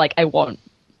 he's like, I won't,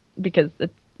 because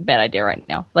it's a bad idea right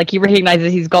now. Like, he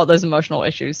recognizes he's got those emotional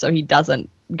issues, so he doesn't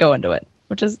go into it.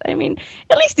 Which is, I mean,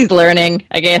 at least he's learning,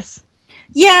 I guess.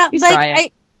 Yeah, he's like,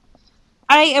 trying.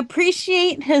 I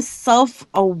appreciate his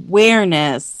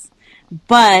self-awareness,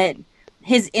 but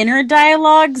his inner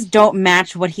dialogues don't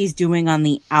match what he's doing on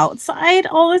the outside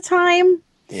all the time.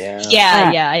 Yeah.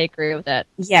 Yeah, I agree with that.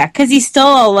 Yeah, because he's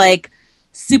still, like,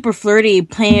 super flirty,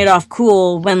 playing it off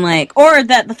cool when, like, or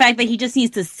that the fact that he just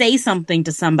needs to say something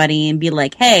to somebody and be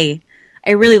like, hey,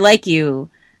 I really like you,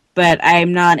 but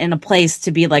I'm not in a place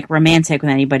to be, like, romantic with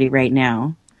anybody right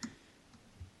now.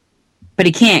 But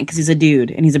he can't because he's a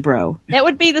dude and he's a bro. That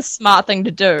would be the smart thing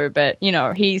to do, but, you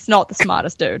know, he's not the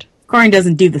smartest dude. Corin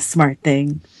doesn't do the smart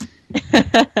thing.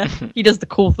 He does the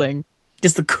cool thing.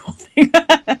 Just the cool thing.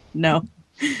 No.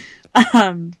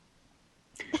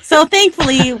 So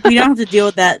thankfully, we don't have to deal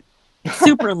with that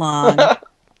super long.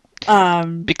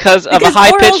 Because of a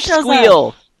high-pitched squeal.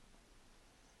 Up.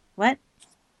 What?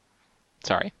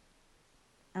 Sorry.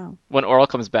 Oh. When Oral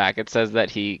comes back, it says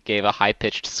that he gave a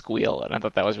high-pitched squeal, and I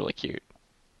thought that was really cute.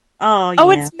 Oh, yeah. Oh,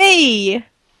 it's me!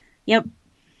 Yep.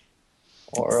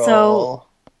 Oral. So,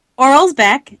 Oral's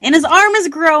back, and his arm is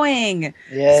growing!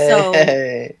 Yay! So,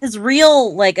 his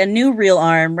real, like, a new real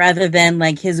arm, rather than,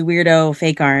 like, his weirdo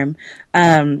fake arm.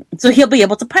 So he'll be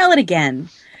able to pilot again.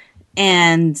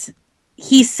 And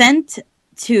he sent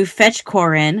to fetch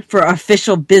Corin for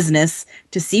official business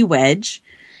to see Wedge.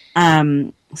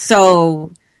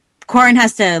 So Corin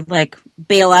has to, like,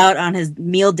 bail out on his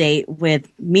meal date with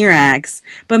Mirax.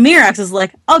 But Mirax is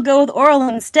like, I'll go with Oral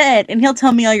instead, and he'll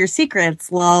tell me all your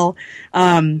secrets, lol.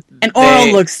 And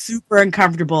Oral looks super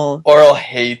uncomfortable. Oral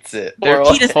hates it. They're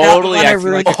totally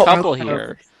acting like a couple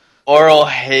here. Oral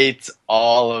hates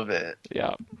all of it.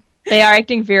 Yeah. They are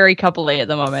acting very coupley at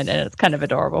the moment, and it's kind of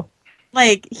adorable.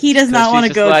 Like, he does not want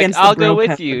to go against the I'll go bro with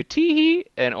couple. you, tee-hee.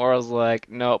 And Oral's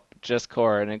like, nope, just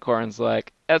Corin. And Corin's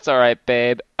like, that's all right,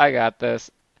 babe. I got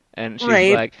this. And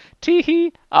she's like,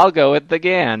 tee-hee, I'll go with the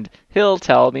Gand. He'll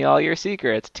tell me all your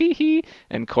secrets, tee-hee.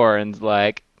 And Corin's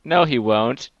like, no, he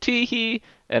won't, tee-hee.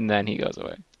 And then he goes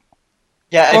away.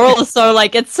 Yeah, Oral is so,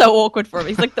 like, it's so awkward for him.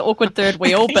 He's like the awkward third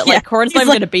wheel, but, like, Corin's not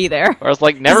even going to be there. Or I was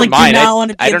like, never mind.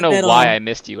 I don't know why I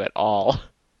missed you at all.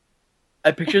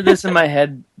 I pictured this in my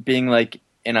head being like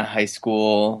in a high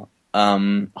school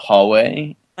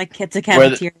hallway. Like it's a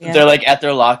cafeteria. Where they're like at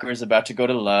their lockers about to go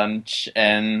to lunch,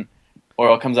 and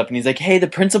Oral comes up and he's like, "Hey, the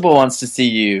principal wants to see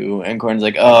you." And Corin's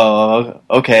like, "Oh,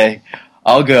 okay,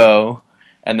 I'll go."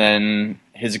 And then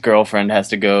his girlfriend has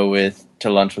to go to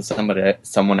lunch with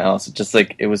someone else. Just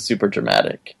like it was super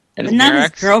dramatic. And not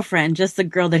his girlfriend, just the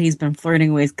girl that he's been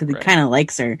flirting with because he kind of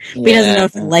likes her, but he doesn't know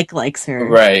if he likes her.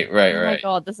 Right. Oh my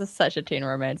god, this is such a teen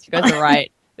romance. You guys are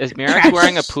right. Is Mirax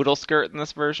wearing a poodle skirt in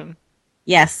this version?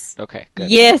 Yes. Okay, good.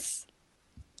 Yes.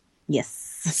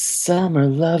 Summer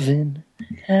loving.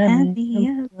 Happy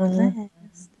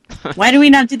Why do we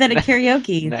not do that at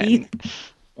karaoke?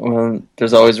 Well,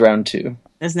 there's always round 2.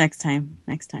 There's next time.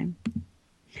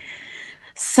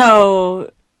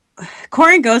 So,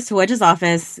 Corin goes to Wedge's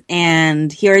office,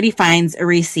 and he already finds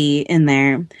Arisi in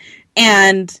there.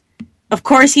 And, of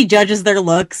course, he judges their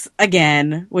looks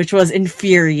again, which was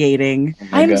infuriating.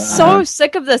 I'm so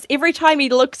sick of this. Every time he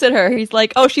looks at her, he's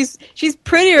like, oh, she's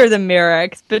prettier than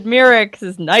Mirax, but Mirax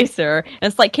is nicer.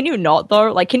 And it's like, can you not,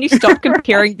 though? Like, can you stop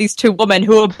comparing these two women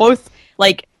who are both,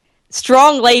 like,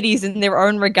 strong ladies in their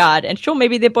own regard? And sure,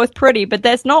 maybe they're both pretty, but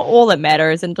that's not all that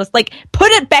matters. And just, like,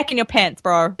 put it back in your pants,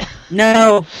 bro.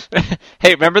 No.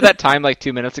 Hey, remember that time, like,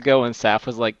 2 minutes ago when Saf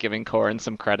was, like, giving Corin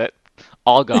some credit?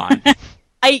 All gone.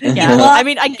 I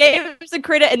mean, I gave him some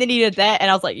credit, and then he did that, and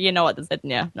I was like, you know what,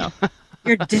 no.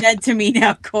 You're dead to me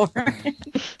now, Corin.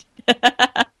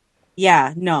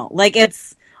 Yeah, no. Like,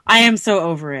 I am so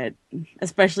over it.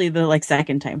 Especially the, like,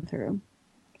 second time through.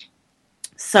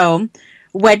 So,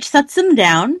 Wedge sets them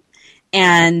down,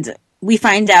 and we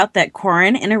find out that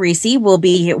Corin and Arisi will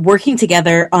be working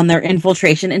together on their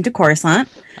infiltration into Coruscant.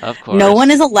 Of course. No one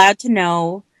is allowed to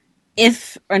know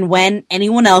if and when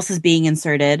anyone else is being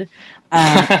inserted.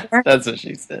 That's what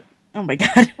she said. Oh my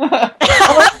god.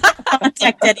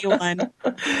 Contact anyone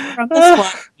from the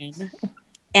squadron.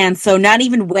 And so not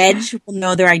even Wedge will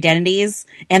know their identities,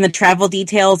 and the travel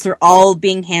details are all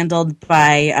being handled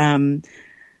by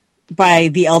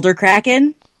the Elder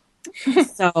Kraken.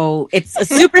 So it's a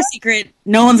super secret.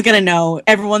 No one's going to know.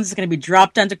 Everyone's just going to be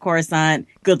dropped onto Coruscant.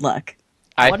 Good luck.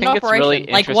 I think it's really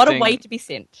interesting. Like, what a way to be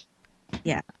sent.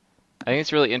 Yeah. I think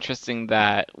it's really interesting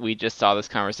that we just saw this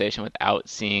conversation without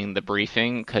seeing the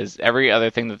briefing, because every other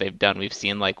thing that they've done, we've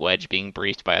seen like Wedge being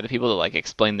briefed by other people to like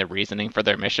explain the reasoning for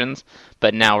their missions.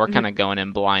 But now we're kind of going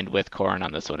in blind with Corin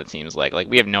on this one. It seems like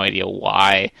we have no idea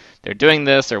why they're doing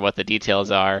this or what the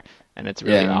details are, and it's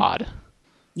really odd.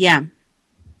 Yeah.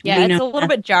 Yeah, it's a little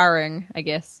bit jarring, I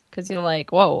guess, because you're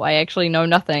like, whoa, I actually know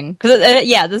nothing.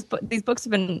 Because these books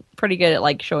have been pretty good at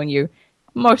like showing you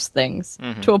most things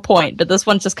to a point, but this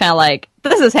one's just kind of like,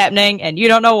 this is happening and you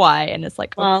don't know why, and it's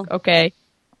like, well, okay,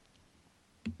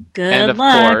 good and of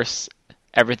luck. Course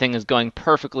everything is going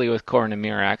perfectly with Corin and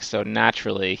Mirax, so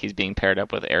naturally he's being paired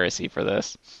up with Arisi for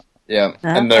this. Yeah,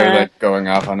 and they're like going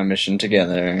off on a mission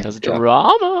together. Because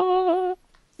drama.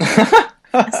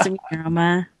 Has to be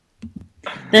drama.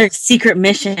 Their secret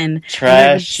mission.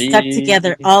 Trashy. Stuck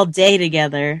together all day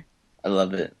together. I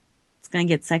love it. It's gonna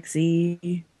get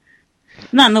sexy.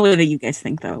 Not in the way that you guys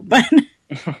think, though, but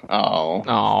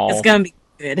it's gonna be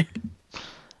good.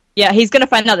 Yeah, he's gonna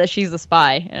find out that she's a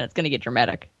spy, and it's gonna get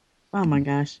dramatic. Oh my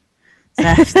gosh.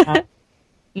 Stop.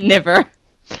 Never.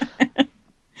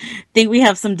 Think we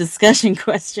have some discussion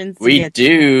questions. We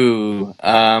do.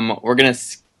 We're gonna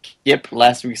skip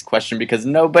last week's question because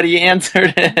nobody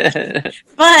answered it.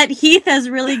 But Heath has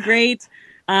really great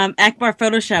Akbar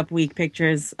Photoshop Week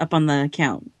pictures up on the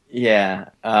account.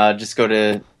 Yeah, just go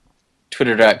to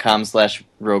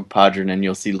twitter.com/roguepadron and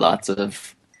you'll see lots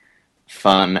of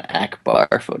fun Akbar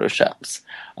Photoshops.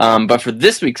 But for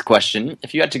this week's question,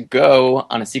 if you had to go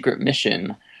on a secret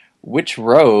mission, which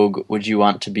rogue would you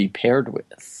want to be paired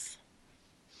with?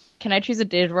 Can I choose a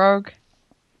dead rogue?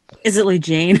 Is it Lou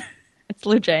Jane? It's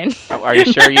Lou Jane. Are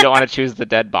you sure you don't want to choose the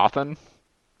dead Bothan?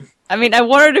 I mean, I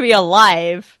want her to be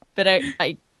alive, but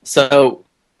I... So,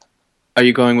 are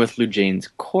you going with Lou Jane's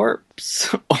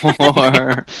corpse?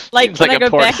 Or... like, can I go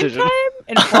back in time?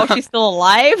 And while she's still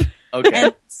alive?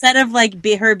 Okay. Instead of, like,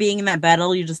 her being in that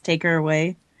battle, you just take her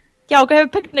away? Yeah, I'll go have a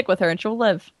picnic with her and she'll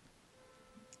live.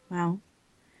 Wow.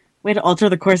 Way to alter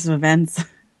the course of events.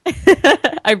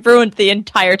 I ruined the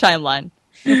entire timeline.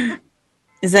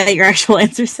 Is that your actual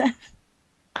answer, Seth?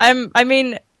 I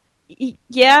mean,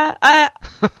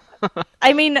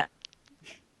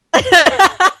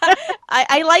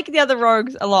 I like the other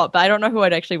rogues a lot, but I don't know who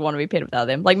I'd actually want to be paired without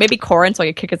them. Like, maybe Corin, so I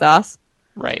could kick his ass.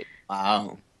 Right.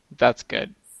 Wow. That's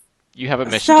good. You have a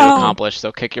mission to accomplish,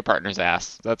 so kick your partner's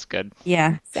ass. That's good.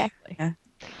 Yeah. Exactly. Yeah.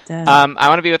 I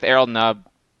want to be with Errol Nubb.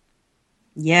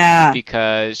 Yeah.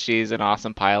 Because she's an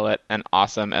awesome pilot, and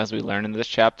awesome, as we learn in this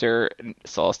chapter,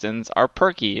 Sulastans are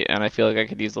perky, and I feel like I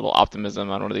could use a little optimism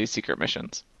on one of these secret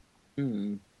missions.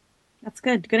 That's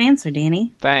good. Good answer,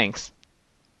 Danny. Thanks.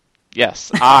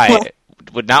 Yes, I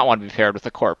would not want to be paired with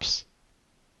a corpse.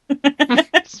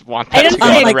 Just want that to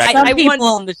be like correct. some people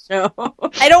on the show.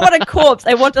 I don't want a corpse.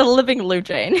 I want a living Lou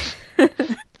Jane.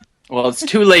 Well, it's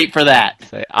too late for that.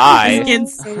 Say, I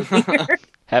Skin's so weird.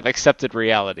 have accepted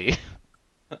reality.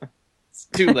 It's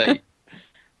too late.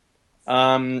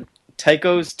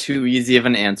 Tycho's too easy of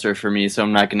an answer for me, so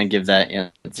I'm not going to give that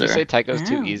answer. Did you say Tycho's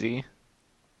too Wow. easy?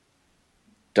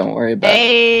 Don't worry about it.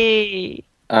 Hey!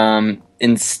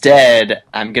 Instead,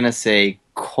 I'm going to say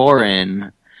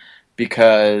Corin,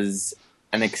 because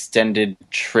an extended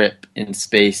trip in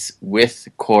space with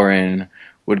Corin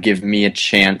would give me a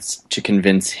chance to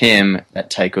convince him that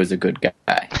Tycho's a good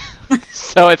guy.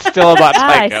 So it's still about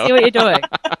I Tycho. see what you're doing.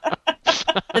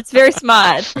 That's very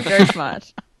smart. Very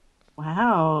smart.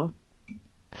 Wow.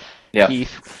 Yep.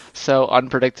 Heath, so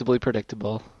unpredictably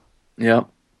predictable. Yep.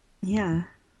 Yeah.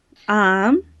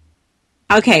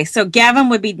 Okay, so Gavin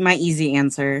would be my easy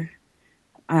answer.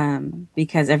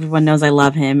 Because everyone knows I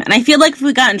love him. And I feel like if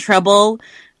we got in trouble,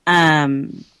 why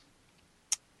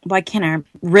can't our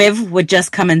Riv would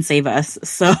just come and save us,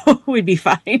 so we'd be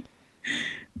fine.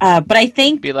 But I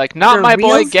think Be like, not for my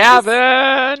boy realsies-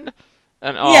 Gavin!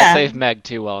 And Yeah. I'll save Meg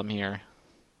too while I'm here.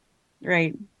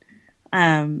 right.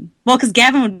 Well, because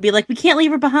Gavin would be like, we can't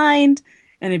leave her behind,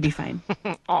 and it'd be fine.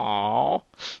 Aww.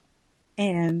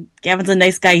 And Gavin's a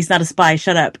nice guy. He's not a spy.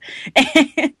 Shut up.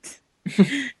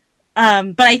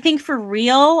 And, but I think for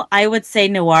real, I would say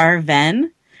Noir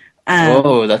Ven.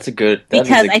 Whoa, that's a good. That is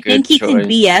Because a I good think he choice. can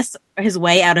BS his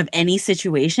way out of any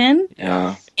situation.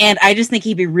 Yeah. And I just think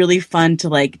he'd be really fun to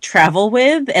like travel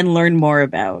with and learn more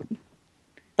about.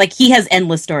 Like he has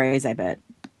endless stories, I bet.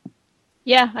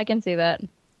 Yeah, I can see that.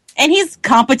 And he's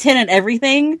competent at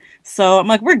everything, so I'm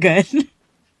like, we're good.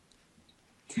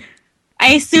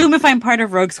 I assume if I'm part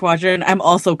of Rogue Squadron, I'm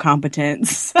also competent.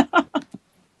 So.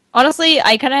 Honestly,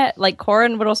 I kind of like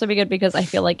Corin would also be good because I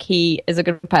feel like he is a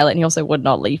good pilot and he also would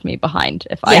not leave me behind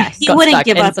if Yeah, I he got wouldn't stuck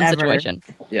give in up some ever. situation.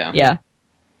 Yeah. Yeah.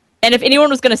 And if anyone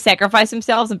was going to sacrifice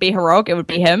themselves and be heroic, it would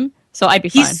be him. So I'd be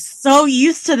fine. He's so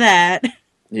used to that.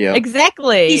 Yeah.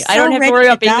 Exactly. He's I don't so have to ready worry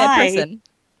to about being die.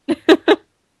 that person.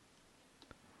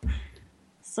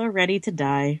 So ready to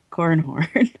die. Corin Horn.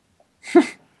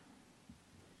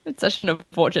 It's such an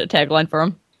unfortunate tagline for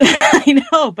him. I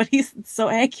know, but he's so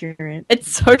accurate.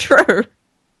 It's so true.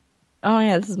 Oh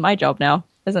yeah, this is my job now,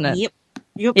 isn't it?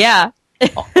 Yep. Yeah.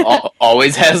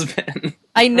 Always has been.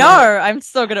 I know. I'm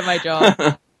so good at my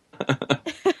job.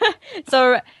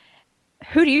 So,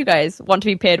 who do you guys want to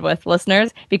be paired with,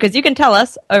 listeners? Because you can tell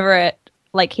us over at,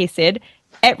 like he said,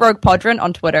 at Rogue Podron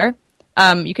on Twitter.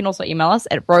 You can also email us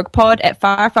at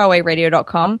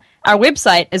roguepod@farfarawayradio.com. Our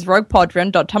website is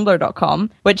roguepodron.tumblr.com,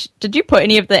 which, did you put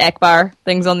any of the Akbar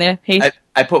things on there, Heath?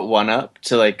 I put one up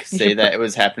to like say should that it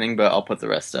was happening, but I'll put the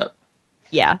rest up.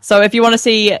 Yeah, so if you want to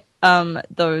see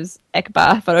those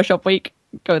Akbar Photoshop Week,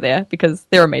 go there because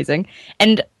they're amazing.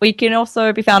 And we can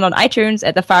also be found on iTunes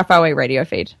at the Far Far Away radio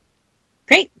feed.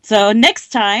 Great. So next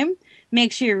time,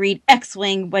 make sure you read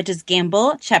X-Wing Wedge's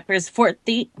Gamble, chapters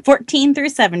 14 through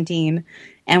 17.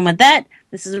 And with that,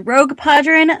 this is Rogue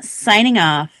Podron signing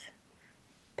off.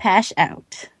 Pash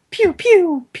out. Pew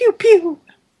pew pew pew.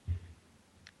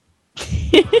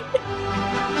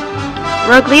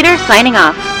 Rogue Leader signing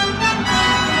off.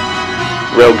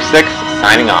 Rogue 6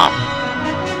 signing off.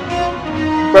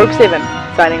 Rogue 7,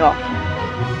 signing off.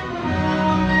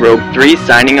 Rogue 3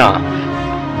 signing off.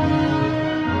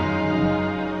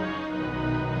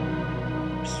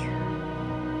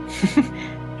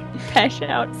 Pash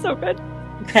out, so good.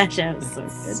 Pash out is so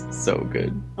good. So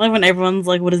good. I like when everyone's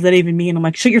like, what does that even mean? I'm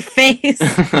like, show your face.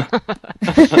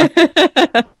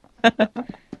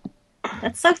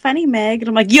 That's so funny, Meg. And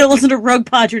I'm like, you don't listen to Rogue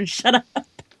Podron, shut up.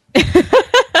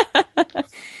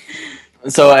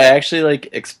 So I actually like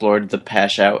explored the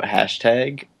Pash Out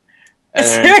hashtag.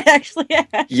 Is and- there actually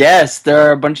a Yes, there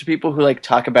are a bunch of people who like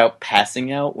talk about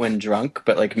passing out when drunk,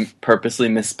 but like purposely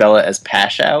misspell it as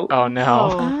Pash Out. Oh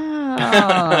no. Ah,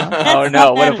 Oh That's no,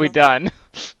 not what bad have we at done?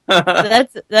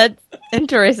 that's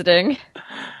interesting.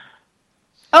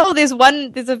 Oh, there's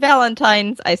a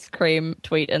Valentine's ice cream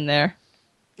tweet in there.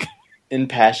 In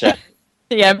Pash Out.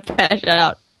 Yeah, pash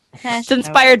out. Pash It's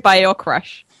inspired by your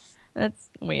crush. That's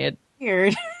weird.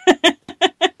 Weird.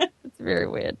 It's very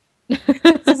weird.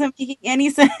 This isn't making any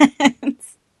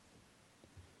sense.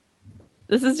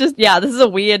 This is a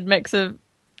weird mix of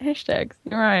hashtags.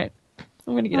 You're right.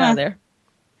 I'm gonna get out of there.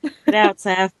 Get out,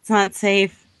 Seth. It's not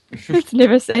safe. It's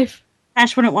never safe.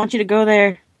 Ash wouldn't want you to go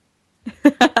there.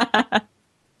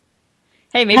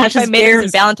 Hey, maybe if I made him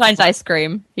some Valentine's ice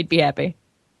cream, he'd be happy.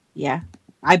 Yeah,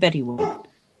 I bet he would.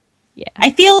 Yeah.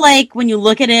 I feel like when you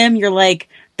look at him, you're like,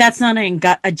 that's not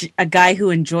a guy who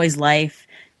enjoys life.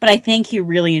 But I think he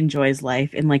really enjoys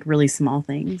life in, like, really small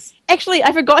things. Actually,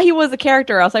 I forgot he was a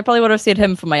character, else I probably would have said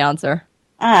him for my answer.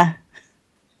 Ah.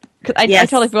 Because I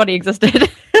totally forgot he existed.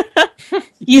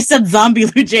 You said zombie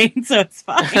Lou Jane, so it's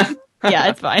fine. Yeah,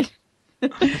 it's fine.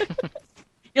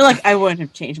 You're like, I wouldn't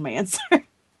have changed my answer.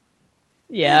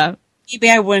 Yeah. Maybe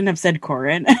I wouldn't have said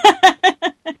Corin.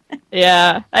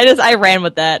 Yeah. I ran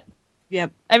with that.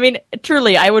 Yep. I mean,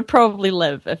 truly, I would probably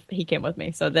live if he came with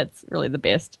me, so that's really the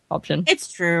best option.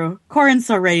 It's true. Corin's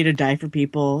so ready to die for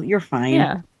people. You're fine.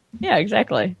 Yeah. Yeah,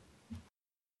 exactly.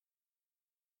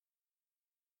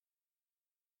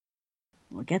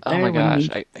 We'll get there. Oh my gosh,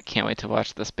 I can't wait to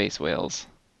watch the Space Whales.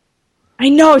 I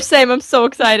know, same. I'm so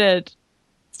excited.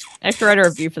 I have to write a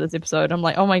review for this episode. I'm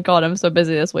like, oh my god, I'm so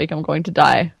busy this week, I'm going to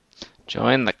die.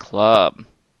 Join the club.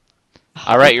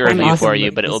 I'll write your review for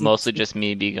you, but it will mostly just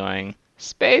me be going,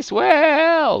 Space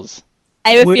Whales!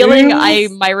 I have a feeling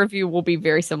my review will be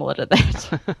very similar to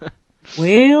that.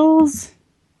 Whales?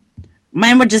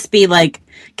 Mine would just be like,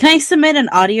 can I submit an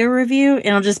audio review? And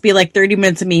it'll just be like 30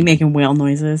 minutes of me making whale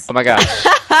noises. Oh my gosh.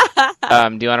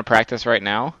 Do you want to practice right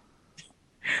now?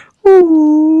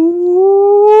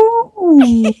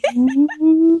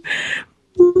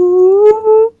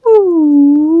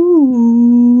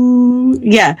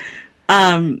 Yeah.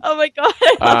 Oh my god.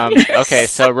 Okay,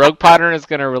 so Rogue Potter is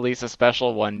going to release a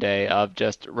special one day of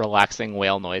just relaxing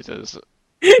whale noises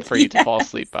for you to fall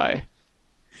asleep by.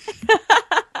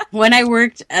 When I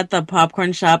worked at the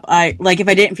popcorn shop, if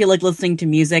I didn't feel like listening to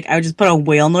music, I would just put on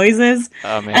whale noises.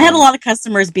 Oh, man. I had a lot of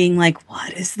customers being like,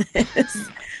 what is this?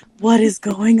 What is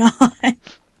going on?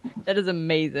 That is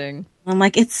amazing. I'm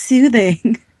like, it's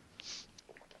soothing.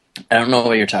 I don't know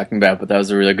what you're talking about, but that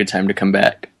was a really good time to come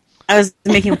back. I was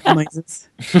making whale noises.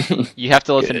 You have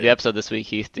to listen to the episode this week,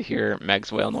 Heath, to hear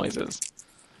Meg's whale noises.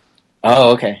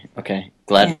 Oh, okay. Okay.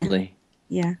 Gladly.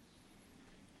 Yeah.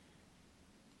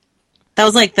 That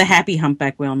was like the happy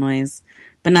humpback whale noise,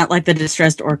 but not like the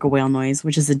distressed orca whale noise,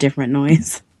 which is a different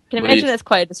noise. Can imagine that's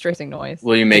quite a distressing noise.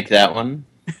 Will you make that one?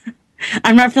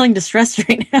 I'm not feeling distressed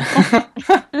right now.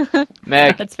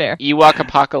 Meg, that's fair. Ewok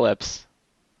Apocalypse.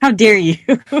 How dare you?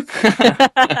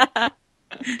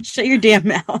 Shut your damn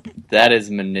mouth. That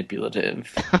is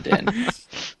manipulative, Dan.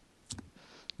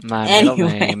 My middle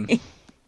name.